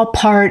was all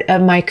part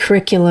of my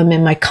curriculum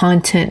and my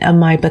content of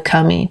my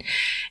becoming.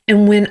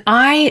 And when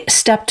I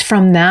stepped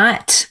from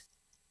that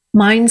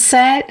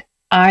mindset,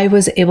 I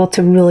was able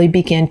to really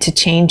begin to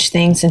change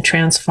things and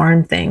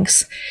transform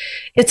things.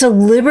 It's a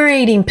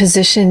liberating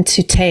position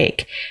to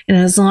take. And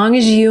as long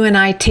as you and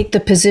I take the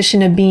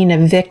position of being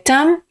a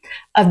victim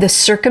of the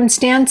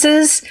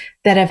circumstances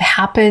that have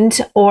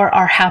happened or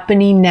are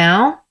happening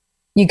now,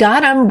 you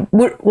got them.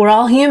 We're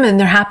all human.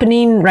 They're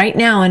happening right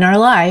now in our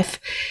life.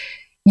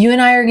 You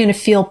and I are going to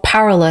feel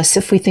powerless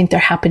if we think they're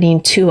happening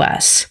to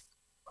us.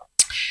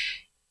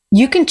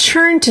 you can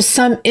turn to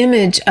some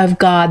image of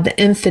God, the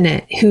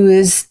infinite, who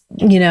is,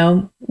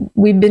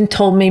 we've been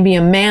told maybe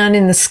a man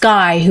in the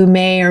sky who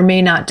may or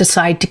may not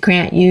decide to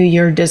grant you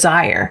your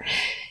desire.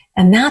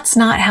 And that's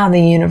not how the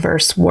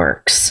universe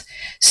works.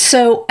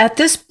 So at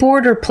this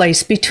border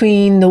place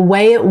between the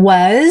way it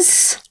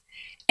was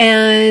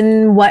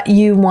and what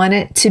you want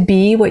it to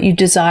be, what you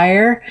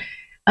desire,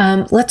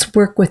 let's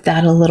work with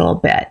that a little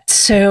bit.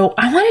 So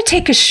I want to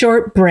take a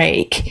short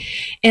break,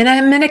 and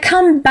I'm going to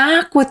come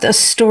back with a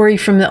story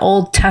from the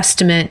Old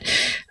Testament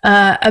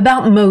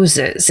about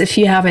Moses, if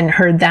you haven't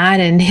heard that.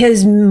 And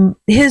his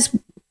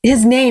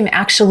name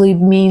actually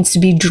means to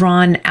be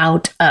drawn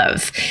out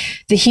of.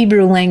 The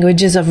Hebrew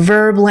language is a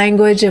verb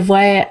language of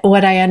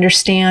what I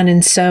understand.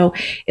 And so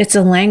it's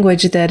a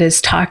language that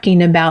is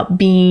talking about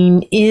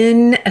being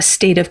in a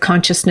state of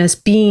consciousness,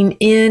 being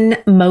in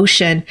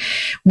motion,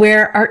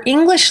 where our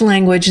English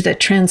language that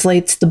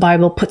translates the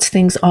Bible puts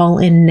things all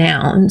in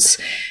nouns.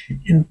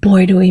 And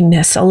boy, do we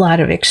miss a lot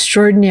of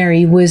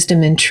extraordinary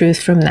wisdom and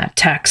truth from that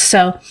text.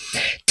 So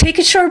take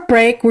a short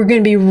break. We're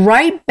going to be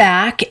right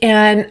back,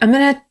 and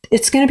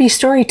it's going to be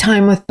story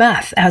time with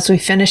Beth as we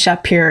finish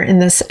up here in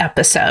this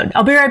episode.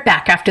 I'll be right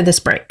back after this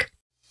break.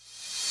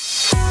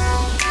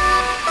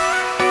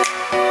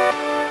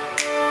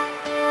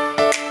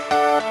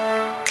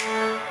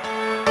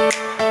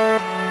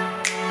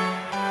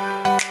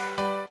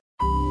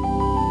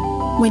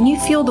 When you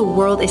feel the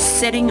world is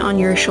sitting on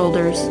your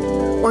shoulders,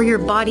 or your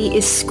body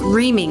is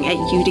screaming at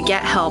you to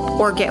get help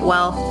or get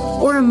well,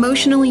 or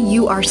emotionally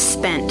you are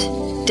spent,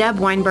 Deb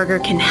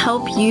Weinberger can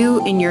help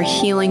you in your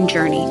healing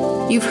journey.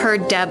 You've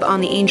heard Deb on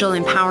the Angel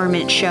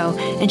Empowerment Show,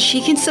 and she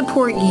can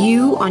support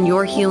you on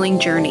your healing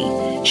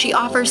journey. She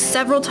offers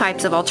several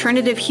types of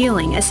alternative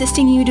healing,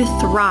 assisting you to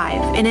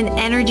thrive in an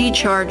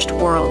energy-charged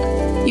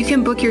world. You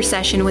can book your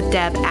session with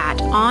Deb at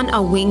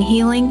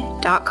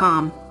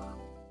onawinghealing.com.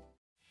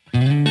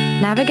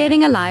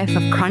 Navigating a life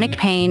of chronic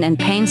pain and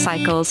pain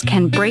cycles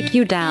can break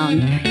you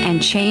down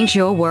and change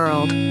your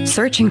world.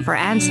 Searching for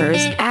answers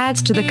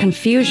adds to the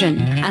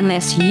confusion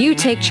unless you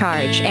take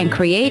charge and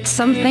create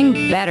something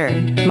better.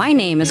 My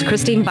name is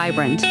Christine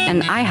Vibrant,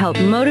 and I help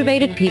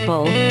motivated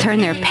people turn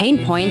their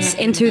pain points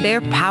into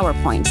their power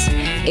points.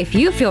 If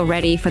you feel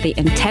ready for the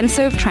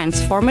intensive,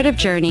 transformative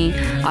journey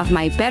of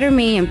my Better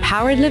Me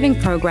Empowered Living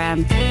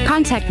program,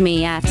 contact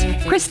me at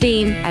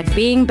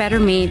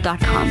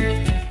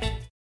christine@beingbetterme.com.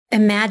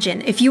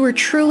 Imagine if you were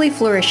truly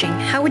flourishing,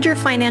 how would your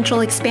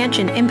financial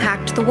expansion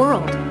impact the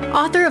world?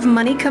 Author of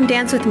Money Come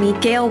Dance With Me,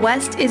 Gail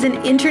West is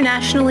an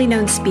internationally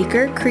known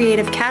speaker,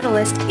 creative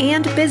catalyst,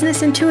 and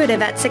business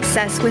intuitive at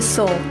Success with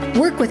Soul.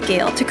 Work with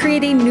Gail to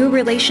create a new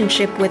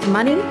relationship with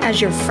money as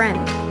your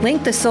friend.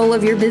 Link the soul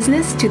of your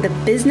business to the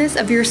business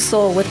of your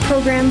soul with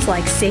programs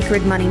like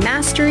Sacred Money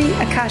Mastery,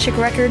 Akashic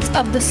Records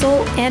of the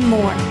Soul, and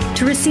more.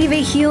 To receive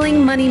a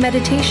healing money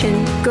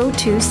meditation, go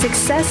to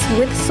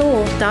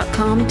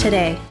successwithsoul.com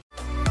today.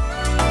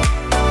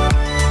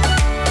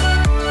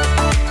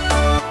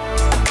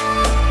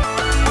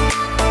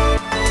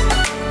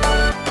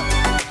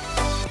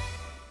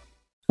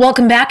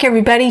 Welcome back,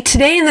 everybody.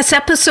 Today in this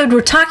episode,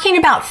 we're talking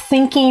about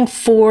thinking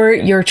for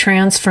your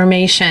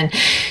transformation.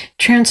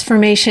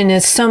 Transformation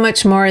is so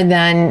much more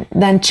than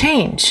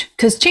change.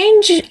 Because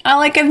change,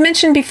 like I've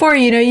mentioned before,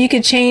 you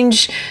could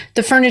change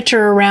the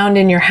furniture around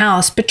in your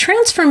house, but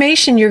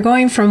transformation, you're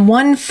going from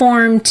one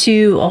form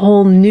to a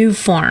whole new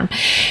form.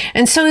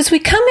 And so as we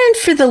come in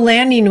for the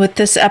landing with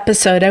this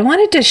episode, I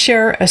wanted to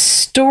share a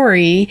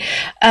story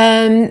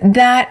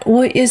that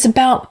is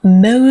about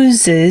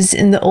Moses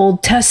in the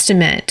Old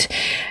Testament.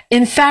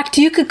 In fact,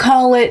 you could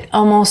call it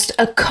almost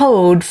a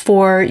code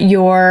for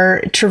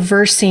your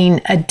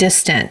traversing a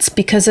distance,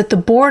 because at the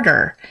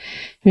border,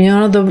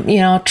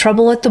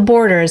 trouble at the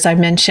border, as I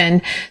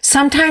mentioned,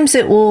 sometimes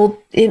it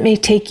may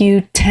take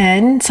you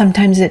 10,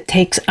 sometimes it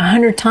takes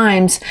 100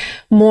 times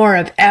more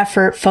of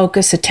effort,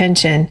 focus,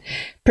 attention,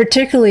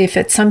 particularly if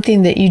it's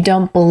something that you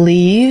don't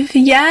believe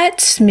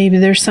yet. Maybe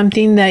there's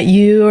something that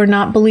you are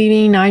not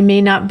believing, I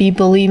may not be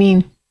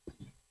believing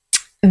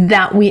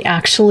that we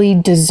actually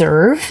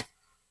deserve,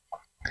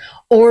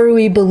 or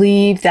we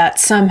believe that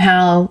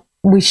somehow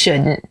we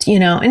shouldn't,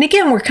 And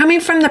again, we're coming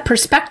from the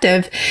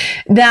perspective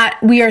that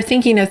we are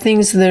thinking of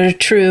things that are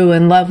true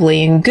and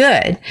lovely and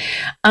good.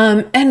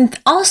 And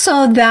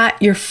also that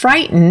you're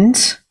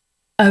frightened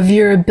of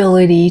your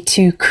ability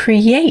to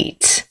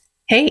create.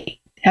 Hey,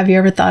 have you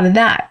ever thought of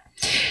that?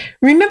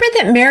 Remember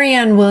that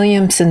Marianne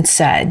Williamson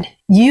said,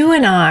 "You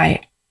and I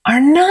are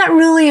not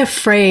really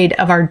afraid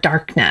of our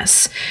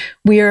darkness.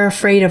 We are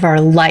afraid of our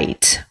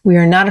light. We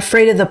are not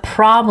afraid of the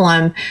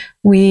problem.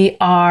 We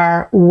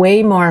are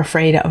way more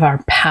afraid of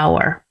our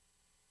power."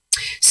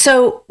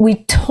 So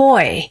we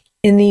toy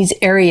in these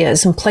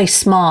areas and play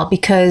small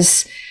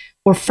because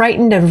we're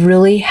frightened of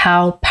really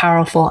how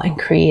powerful and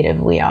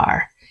creative we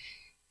are.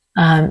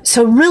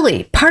 So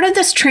really, part of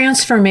this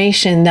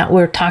transformation that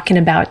we're talking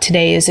about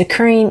today is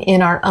occurring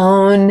in our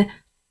own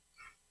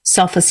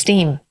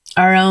self-esteem,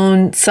 our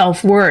own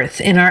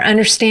self-worth, in our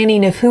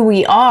understanding of who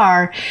we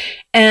are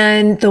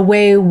and the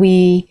way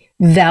we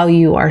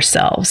value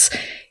ourselves.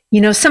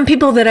 Some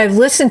people that I've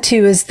listened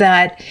to is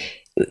that,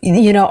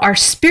 our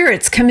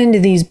spirits come into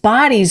these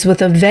bodies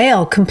with a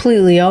veil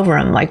completely over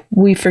them. Like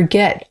we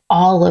forget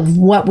all of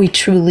what we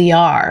truly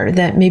are,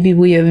 that maybe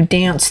we have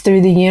danced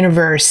through the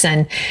universe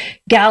and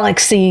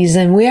galaxies,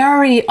 and we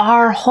already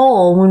are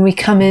whole when we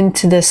come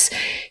into this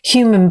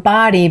human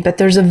body, but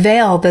there's a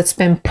veil that's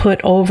been put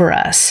over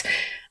us.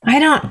 I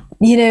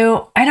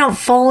don't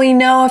fully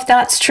know if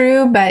that's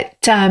true, but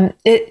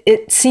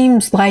it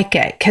seems like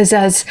it, because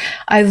as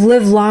I've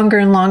lived longer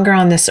and longer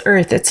on this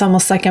earth, it's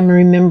almost like I'm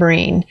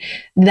remembering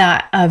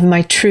that of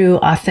my true,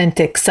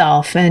 authentic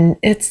self, and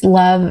it's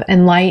love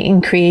and light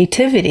and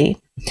creativity.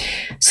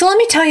 So let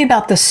me tell you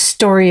about the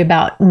story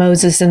about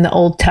Moses in the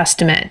Old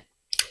Testament.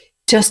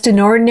 Just an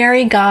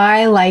ordinary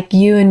guy like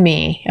you and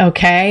me,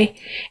 okay?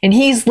 And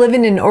he's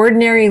living an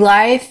ordinary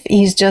life.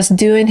 He's just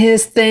doing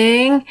his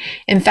thing.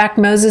 In fact,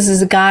 Moses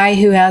is a guy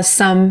who has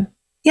some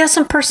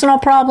personal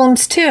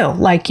problems too,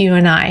 like you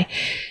and I.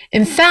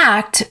 In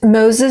fact,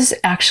 Moses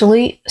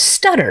actually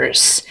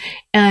stutters,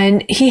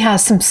 and he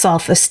has some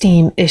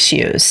self-esteem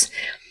issues.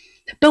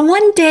 But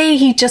one day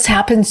he just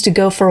happens to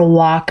go for a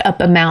walk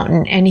up a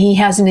mountain, and he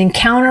has an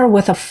encounter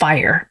with a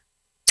fire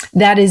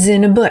that is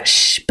in a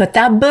bush, but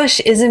that bush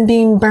isn't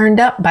being burned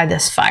up by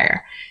this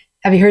fire.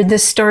 Have you heard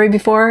this story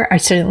before? I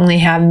certainly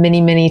have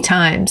many, many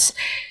times.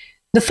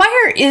 The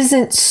fire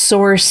isn't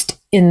sourced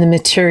in the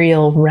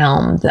material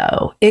realm,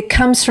 though. It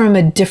comes from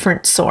a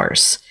different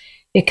source.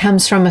 It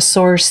comes from a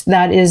source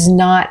that is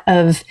not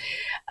of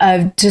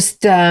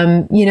just,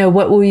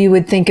 what we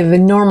would think of a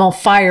normal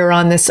fire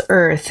on this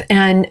earth.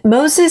 And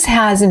Moses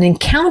has an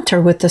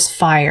encounter with this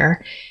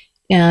fire,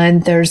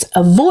 and there's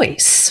a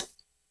voice.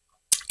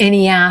 And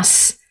he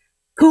asks,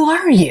 "Who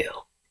are you?"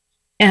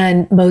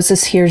 And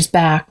Moses hears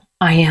back,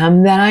 "I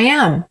am that I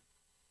am."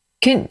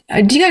 Do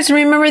you guys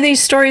remember these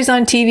stories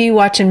on TV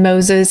watching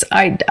Moses?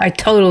 I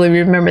totally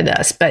remember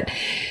this, but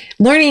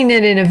learning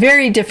it in a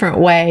very different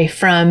way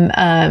from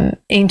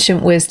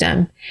ancient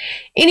wisdom.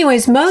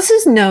 Anyways,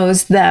 Moses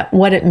knows that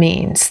what it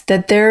means,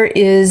 that there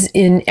is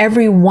in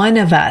every one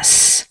of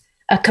us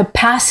a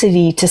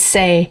capacity to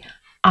say,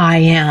 "I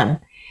am."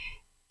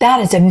 That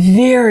is a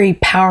very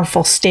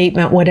powerful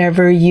statement,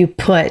 whatever you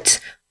put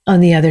on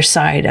the other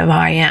side of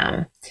 "I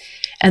am."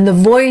 And the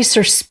voice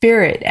or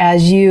spirit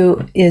as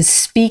you is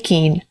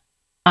speaking,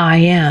 "I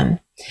am."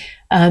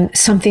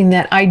 Something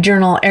that I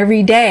journal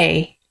every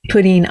day,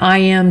 putting "I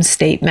am"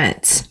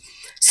 statements.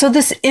 So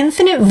this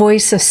infinite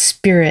voice of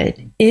spirit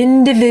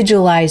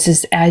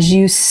individualizes as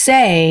you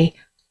say,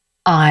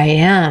 "I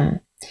am."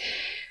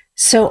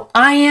 So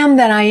 "I am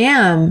that I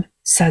am,"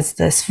 says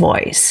this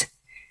voice.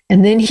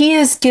 And then he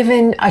is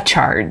given a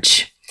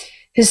charge.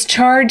 His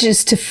charge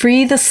is to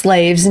free the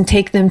slaves and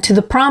take them to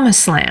the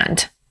promised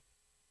land.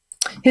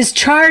 His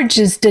charge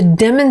is to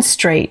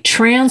demonstrate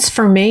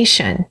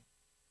transformation.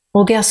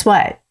 Well, guess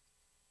what?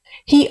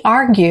 He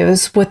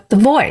argues with the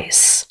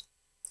voice.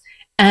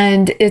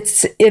 And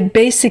it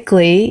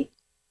basically,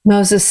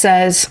 Moses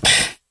says,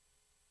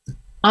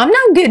 "I'm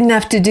not good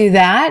enough to do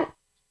that.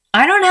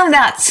 I don't have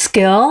that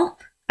skill.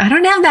 I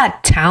don't have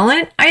that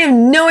talent. I have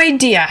no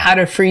idea how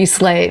to free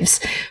slaves.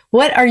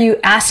 What are you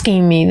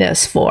asking me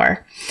this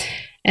for?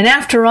 And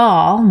after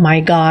all, my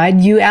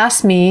God, you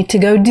asked me to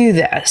go do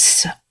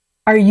this.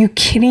 Are you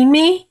kidding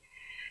me?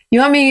 You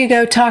want me to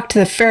go talk to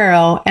the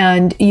Pharaoh,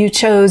 and you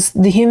chose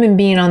the human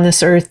being on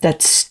this earth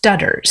that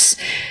stutters."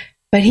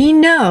 But he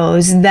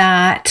knows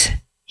that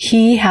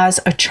he has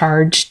a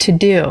charge to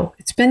do.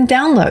 It's been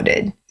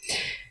downloaded.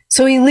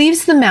 So he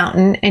leaves the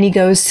mountain and he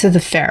goes to the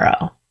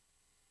Pharaoh.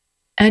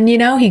 And,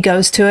 he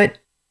goes to it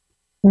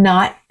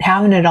not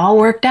having it all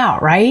worked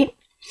out, right?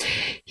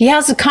 He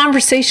has a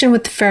conversation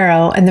with the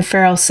Pharaoh, and the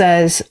Pharaoh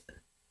says,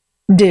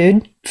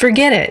 "Dude,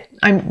 forget it."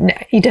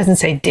 He doesn't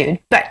say dude,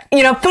 but,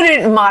 put it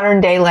in modern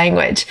day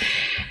language.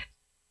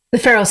 The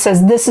Pharaoh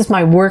says, "This is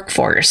my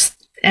workforce,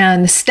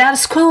 and the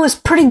status quo is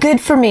pretty good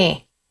for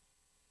me.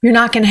 You're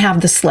not going to have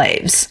the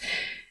slaves."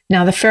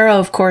 Now, the Pharaoh,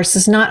 of course,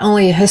 is not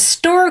only a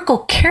historical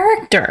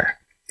character,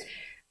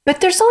 but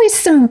there's always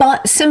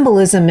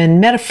symbolism and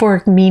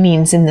metaphoric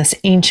meanings in this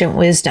ancient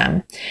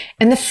wisdom.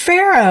 And the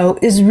Pharaoh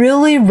is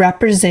really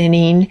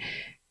representing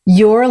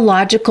your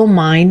logical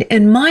mind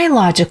and my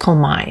logical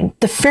mind.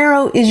 The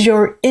Pharaoh is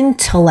your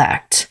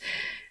intellect.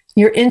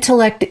 Your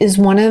intellect is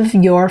one of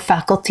your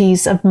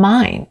faculties of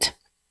mind.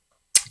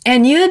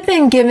 And you have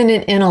been given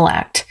an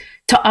intellect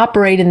to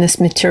operate in this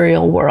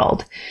material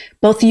world.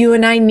 Both you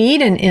and I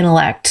need an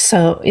intellect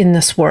in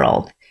this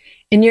world.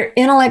 And your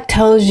intellect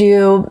tells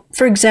you,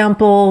 for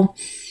example,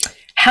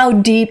 how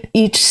deep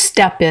each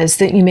step is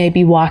that you may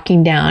be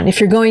walking down. If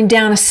you're going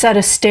down a set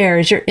of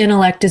stairs, your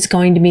intellect is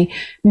going to be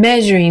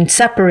measuring,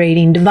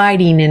 separating,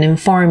 dividing, and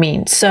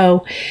informing.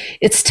 So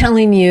it's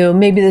telling you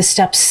maybe the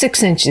step's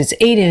 6 inches,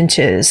 8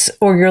 inches,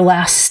 or your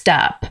last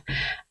step.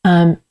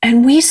 And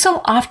we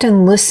so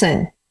often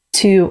listen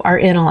to our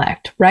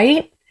intellect,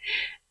 right?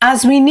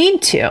 As we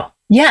need to.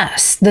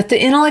 Yes, that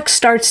the intellect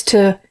starts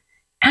to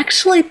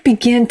actually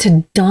begin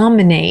to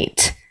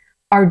dominate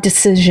our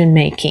decision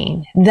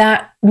making,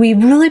 that we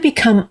really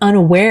become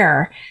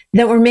unaware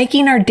that we're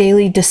making our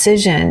daily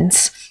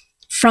decisions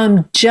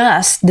from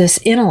just this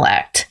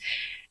intellect.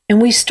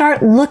 And we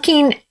start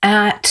looking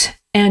at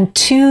and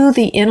to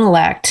the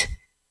intellect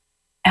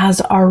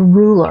as our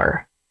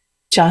ruler,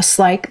 just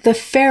like the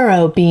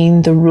Pharaoh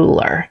being the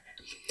ruler.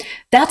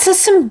 That's a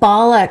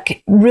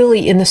symbolic,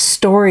 really, in the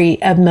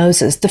story of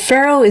Moses. The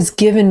Pharaoh is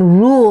given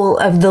rule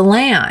of the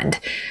land,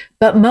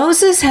 but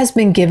Moses has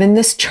been given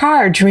this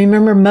charge.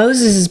 Remember,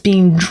 Moses is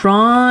being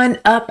drawn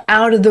up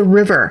out of the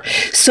river.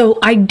 So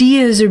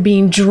ideas are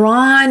being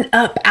drawn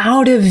up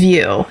out of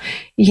you,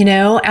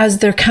 as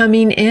they're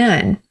coming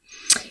in.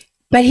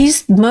 But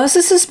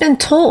Moses has been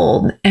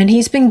told, and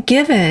he's been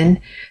given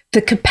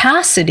the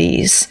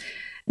capacities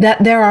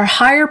that there are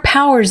higher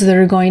powers that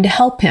are going to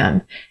help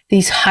him,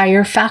 these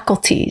higher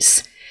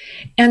faculties.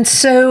 And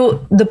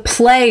so the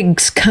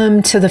plagues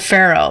come to the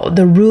Pharaoh,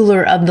 the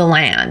ruler of the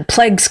land.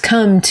 Plagues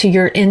come to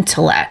your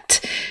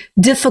intellect.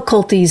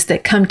 Difficulties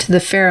that come to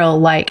the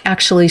Pharaoh,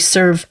 actually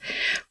serve.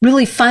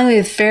 Really, finally,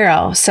 the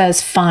Pharaoh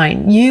says,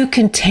 fine, you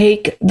can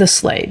take the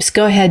slaves.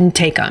 Go ahead and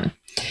take them.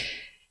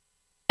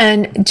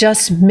 And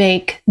just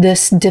make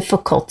this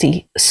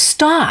difficulty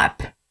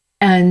stop.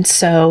 And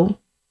so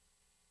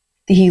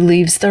he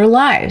leaves their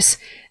lives.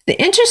 The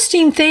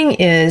interesting thing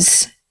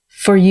is,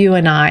 for you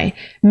and I,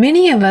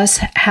 many of us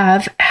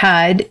have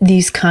had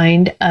these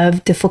kind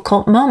of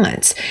difficult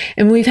moments.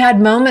 And we've had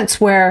moments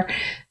where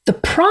the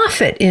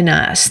prophet in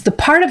us, the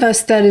part of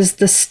us that is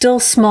the still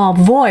small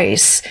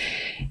voice,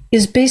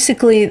 is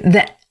basically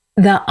the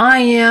I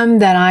am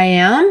that I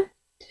am.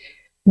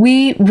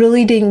 We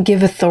really didn't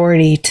give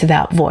authority to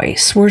that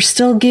voice. We're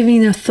still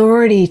giving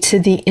authority to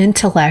the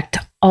intellect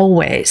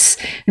always,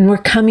 and we're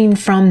coming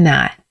from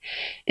that.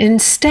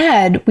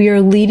 Instead, we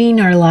are leading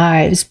our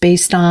lives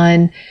based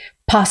on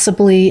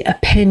possibly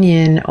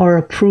opinion or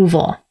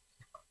approval.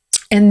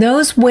 And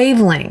those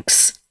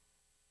wavelengths,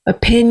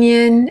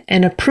 opinion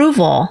and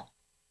approval,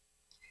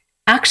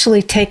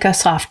 actually take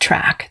us off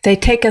track. They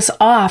take us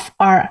off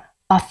our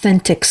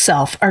authentic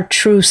self, our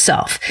true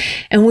self.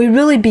 And we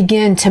really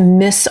begin to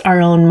miss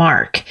our own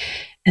mark.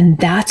 And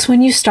that's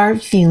when you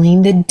start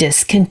feeling the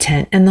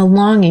discontent and the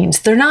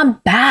longings. They're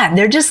not bad.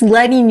 They're just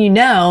letting you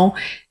know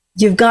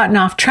you've gotten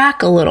off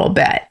track a little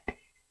bit.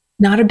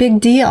 Not a big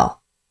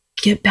deal.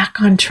 Get back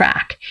on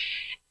track.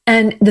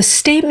 And the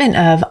statement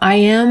of I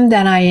am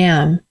that I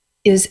am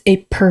is a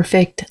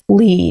perfect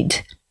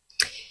lead.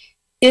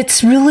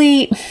 It's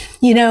really,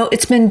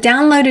 it's been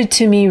downloaded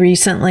to me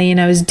recently, and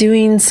I was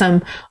doing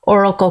some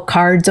oracle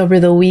cards over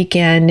the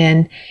weekend,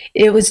 and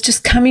it was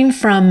just coming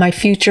from my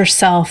future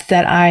self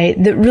that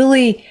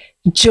really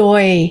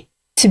joy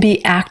to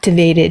be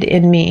activated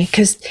in me.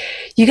 Because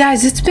you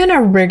guys, it's been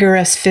a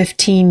rigorous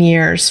 15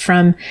 years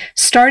from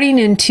starting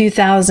in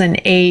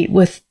 2008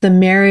 with the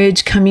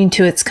marriage coming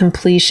to its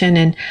completion.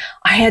 And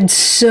I had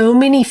so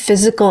many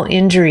physical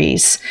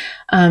injuries,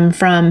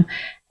 from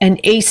an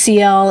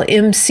ACL,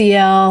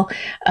 MCL,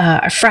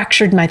 I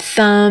fractured my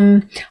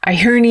thumb, I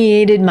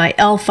herniated my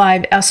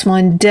L5,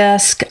 S1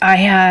 disc, I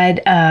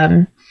had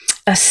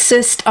a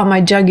cyst on my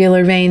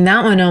jugular vein.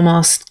 That one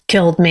almost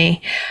killed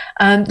me.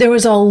 There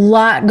was a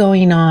lot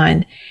going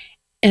on,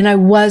 and I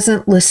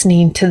wasn't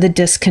listening to the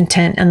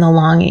discontent and the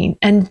longing.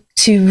 And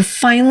to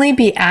finally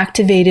be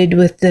activated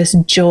with this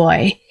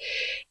joy.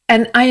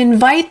 And I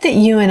invite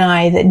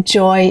that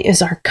joy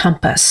is our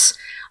compass.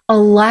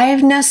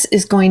 Aliveness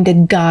is going to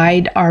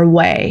guide our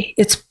way.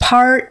 It's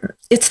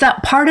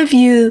that part of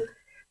you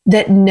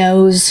that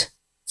knows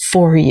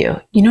for you.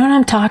 You know what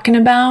I'm talking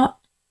about?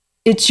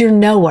 It's your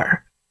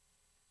knower.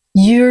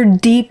 Your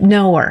deep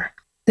knower.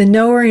 The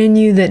knower in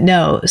you that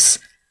knows.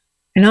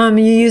 I know I'm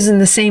using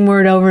the same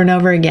word over and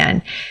over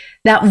again.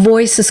 That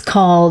voice is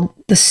called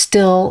the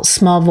still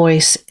small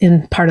voice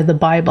in part of the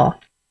Bible.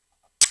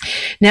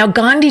 Now,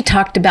 Gandhi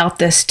talked about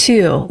this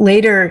too.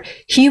 Later,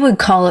 he would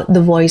call it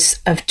the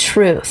voice of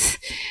truth.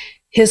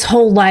 His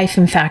whole life,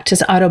 in fact,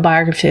 his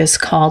autobiography is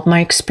called My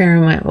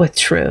Experiment with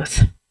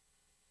Truth.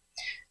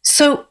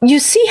 So you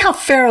see how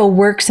Pharaoh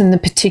works in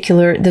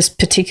this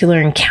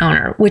particular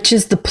encounter, which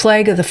is the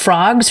plague of the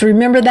frogs.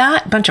 Remember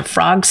that? A bunch of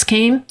frogs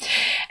came.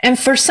 And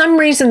for some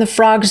reason, the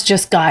frogs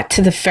just got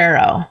to the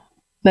Pharaoh.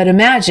 But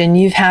imagine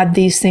you've had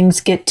these things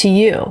get to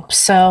you.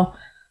 So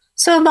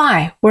am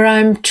I, where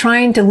I'm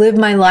trying to live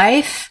my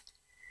life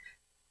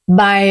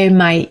by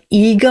my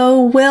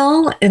ego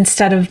will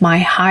instead of my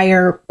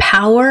higher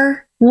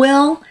power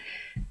will.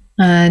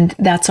 And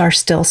that's our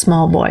still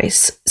small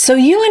voice. So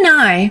you and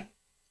I,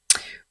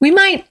 we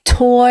might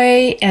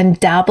toy and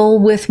dabble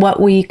with what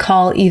we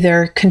call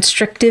either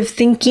constrictive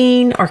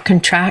thinking or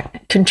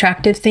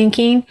contractive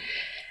thinking.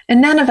 And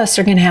none of us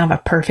are going to have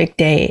a perfect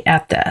day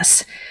at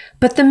this.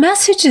 But the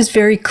message is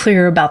very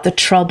clear about the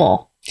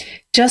trouble.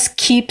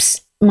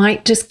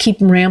 Might just keep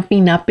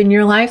ramping up in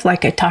your life.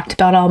 Like I talked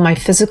about all my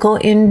physical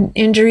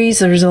injuries.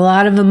 There's a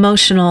lot of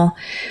emotional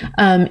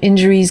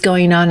injuries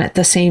going on at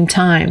the same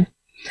time.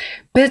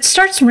 But it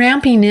starts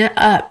ramping it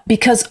up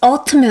because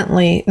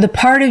ultimately the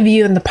part of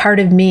you and the part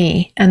of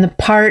me and the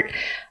part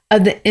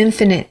of the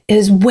infinite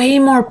is way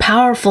more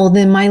powerful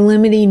than my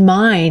limiting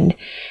mind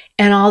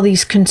and all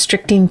these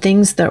constricting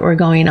things that were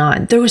going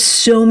on. There was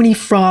so many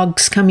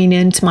frogs coming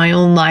into my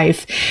own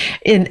life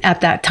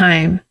at that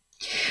time.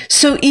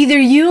 So either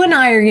you and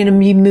I are going to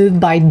be moved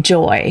by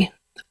joy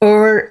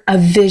or a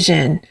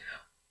vision,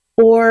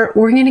 or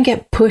we're going to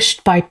get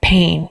pushed by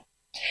pain.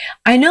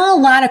 I know a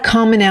lot of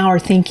common hour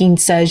thinking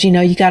says,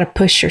 you got to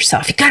push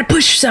yourself. You got to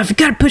push yourself. You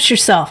got to push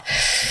yourself.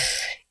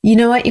 You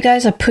know what, you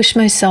guys? I pushed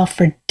myself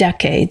for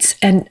decades,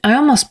 and I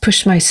almost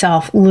pushed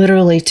myself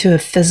literally to a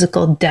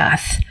physical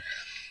death.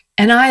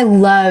 And I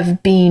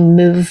love being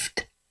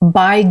moved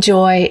by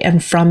joy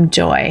and from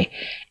joy,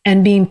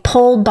 and being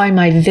pulled by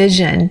my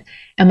vision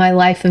and my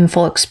life in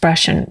full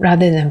expression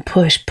rather than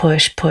push,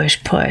 push,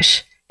 push,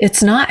 push.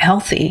 It's not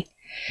healthy.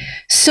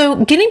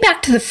 So getting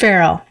back to the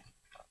Pharaoh,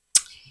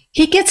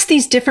 he gets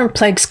these different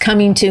plagues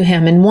coming to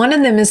him. And one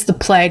of them is the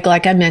plague,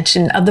 like I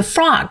mentioned, of the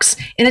frogs.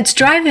 And it's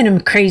driving him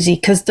crazy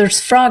because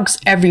there's frogs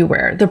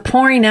everywhere. They're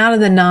pouring out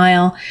of the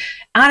Nile,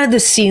 out of the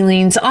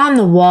ceilings, on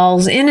the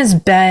walls, in his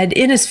bed,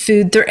 in his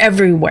food. They're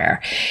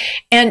everywhere.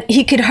 And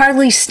he could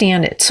hardly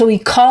stand it. So he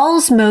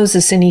calls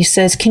Moses and he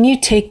says, can you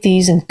take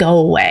these and go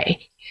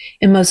away?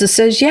 And Moses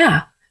says,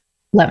 yeah,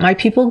 let my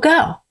people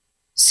go.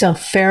 So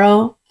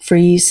Pharaoh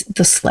frees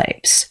the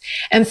slaves.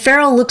 And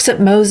Pharaoh looks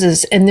at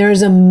Moses, and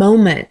there's a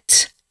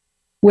moment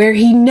where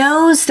he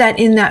knows that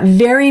in that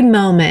very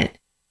moment,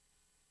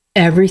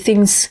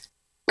 everything's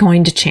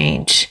going to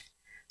change.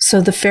 So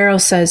the Pharaoh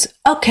says,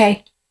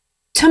 okay,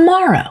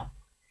 tomorrow.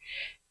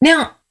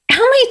 Now,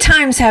 how many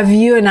times have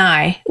you and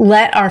I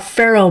let our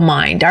Pharaoh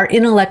mind, our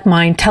intellect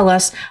mind, tell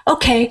us,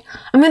 okay,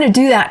 I'm going to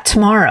do that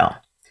tomorrow?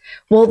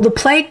 Well, the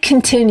plague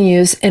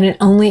continues and it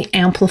only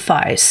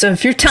amplifies. So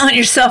if you're telling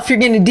yourself you're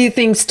going to do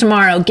things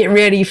tomorrow, get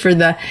ready for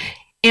the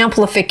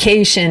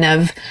amplification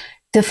of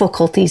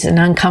difficulties and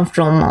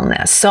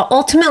uncomfortableness. So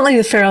ultimately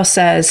the Pharaoh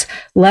says,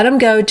 let them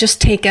go,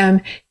 just take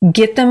them,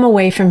 get them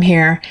away from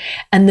here.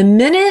 And the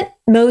minute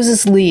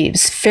Moses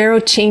leaves, Pharaoh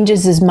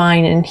changes his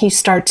mind and he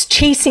starts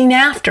chasing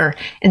after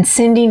and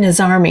sending his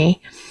army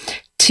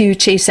to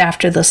chase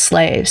after the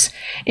slaves.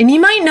 And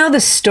you might know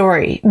the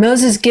story.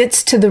 Moses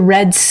gets to the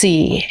Red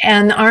Sea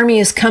and the army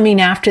is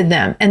coming after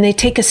them and they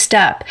take a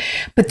step,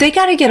 but they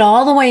got to get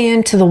all the way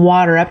into the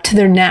water up to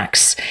their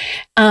necks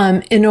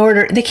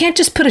they can't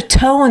just put a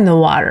toe in the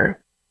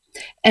water.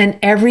 And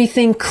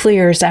everything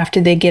clears after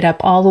they get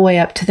up all the way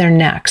up to their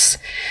necks.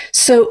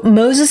 So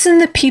Moses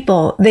and the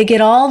people, they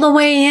get all the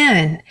way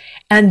in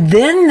and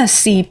then the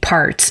sea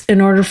parts in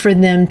order for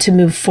them to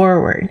move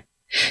forward.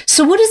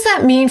 So what does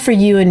that mean for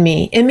you and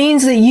me? It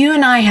means that you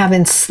and I have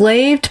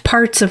enslaved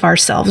parts of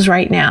ourselves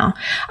right now,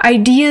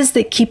 ideas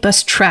that keep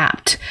us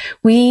trapped.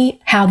 We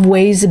have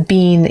ways of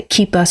being that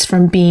keep us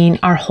from being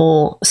our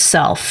whole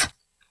self.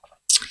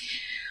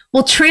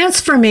 Well,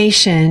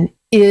 transformation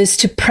is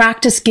to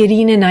practice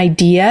getting an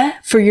idea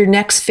for your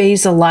next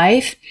phase of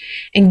life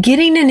and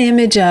getting an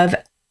image of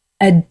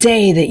a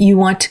day that you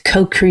want to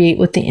co-create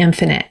with the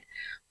infinite.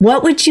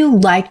 What would you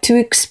like to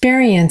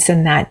experience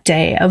in that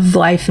day of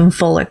life in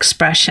full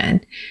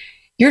expression?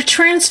 Your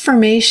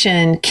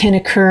transformation can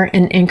occur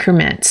in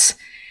increments.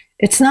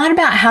 It's not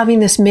about having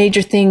this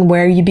major thing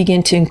where you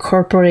begin to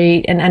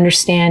incorporate an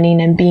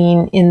understanding and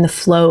being in the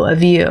flow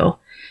of you.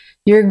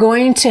 You're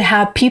going to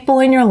have people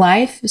in your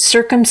life,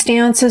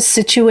 circumstances,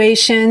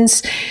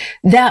 situations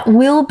that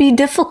will be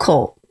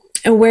difficult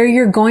and where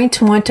you're going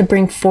to want to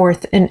bring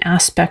forth an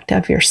aspect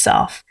of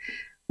yourself.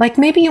 Like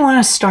maybe you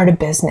want to start a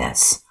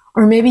business.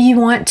 Or maybe you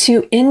want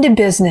to end a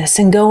business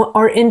and go,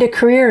 or end a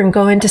career and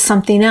go into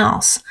something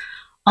else.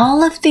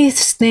 All of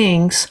these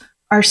things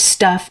are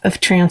stuff of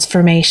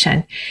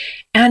transformation.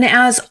 And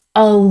as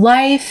a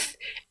life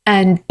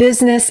and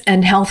business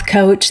and health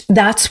coach,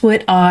 that's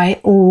what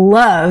I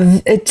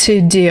love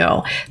to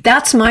do.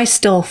 That's my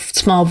still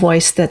small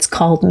voice that's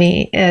called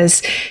me,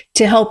 is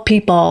to help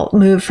people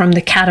move from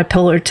the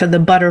caterpillar to the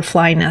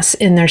butterflyness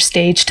in their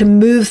stage, to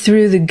move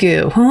through the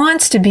goo. Who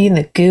wants to be in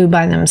the goo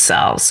by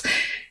themselves?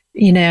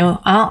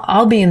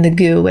 I'll be in the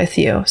goo with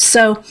you.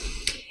 So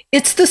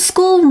it's the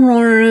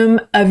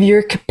schoolroom of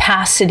your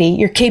capacity,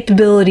 your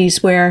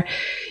capabilities, where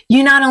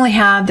you not only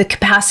have the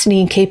capacity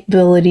and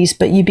capabilities,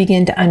 but you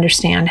begin to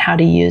understand how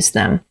to use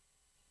them.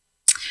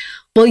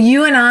 Well,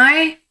 you and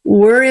I,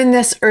 we're in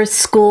this Earth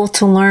School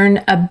to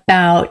learn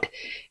about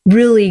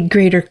really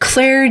greater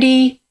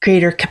clarity,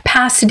 greater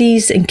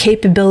capacities and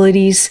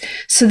capabilities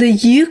so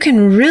that you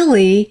can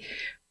really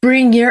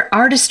bring your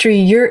artistry,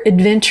 your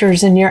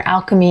adventures, and your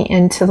alchemy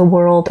into the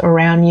world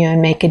around you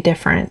and make a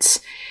difference.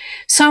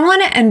 So I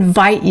want to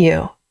invite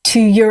you to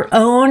your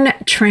own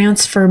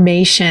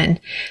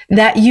transformation,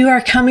 that you are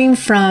coming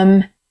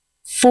from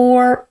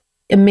 4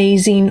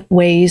 amazing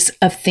ways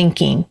of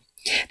thinking,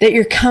 that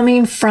you're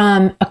coming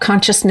from a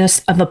consciousness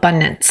of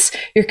abundance.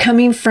 You're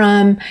coming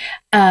from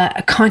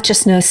a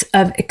consciousness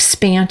of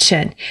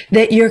expansion,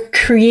 that you're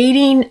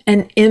creating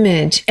an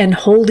image and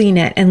holding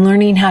it and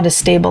learning how to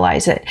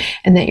stabilize it,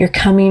 and that you're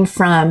coming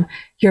from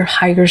your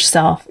higher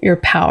self, your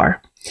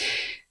power.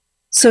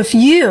 So if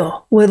you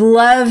would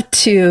love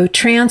to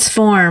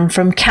transform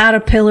from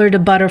caterpillar to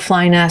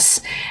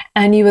butterflyness,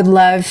 and you would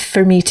love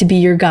for me to be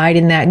your guide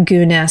in that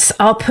goodness,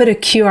 I'll put a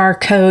QR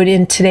code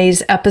in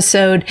today's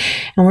episode,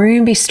 and we're going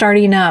to be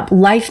starting up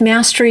Life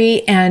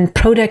Mastery and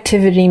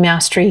Productivity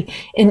Mastery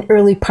in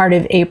early part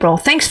of April.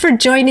 Thanks for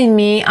joining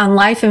me on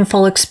Life in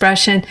Full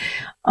Expression.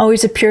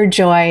 Always a pure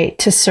joy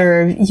to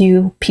serve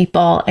you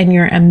people and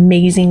your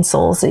amazing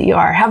souls that you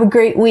are. Have a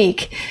great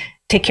week.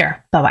 Take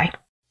care. Bye-bye.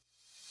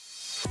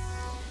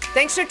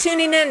 Thanks for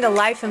tuning in to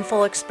Life in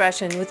Full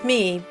Expression with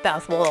me,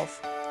 Beth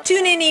Wolf.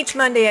 Tune in each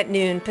Monday at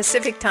noon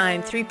Pacific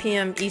Time, 3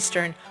 p.m.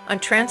 Eastern on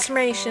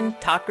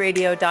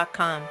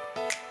TransformationTalkRadio.com.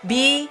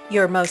 Be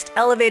your most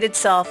elevated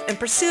self and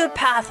pursue a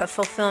path of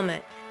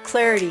fulfillment,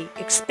 clarity,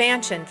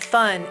 expansion,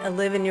 fun, and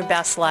live in your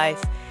best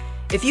life.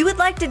 If you would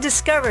like to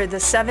discover the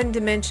 7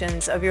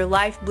 dimensions of your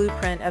life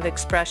blueprint of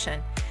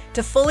expression,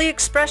 to fully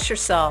express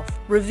yourself,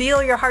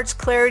 reveal your heart's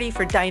clarity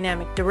for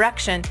dynamic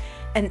direction,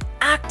 and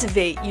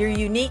activate your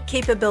unique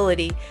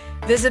capability,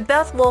 visit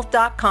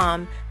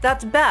BethWolf.com.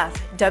 That's Beth,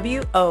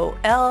 WOLFE.com.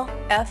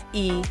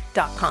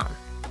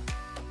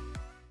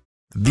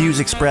 Views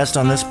expressed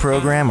on this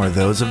program are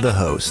those of the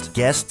host,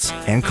 guests,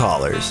 and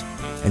callers,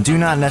 and do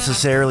not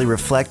necessarily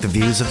reflect the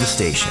views of the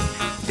station,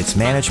 its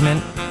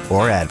management,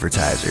 or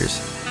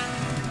advertisers.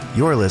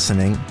 You're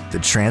listening to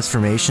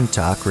Transformation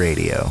Talk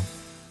Radio.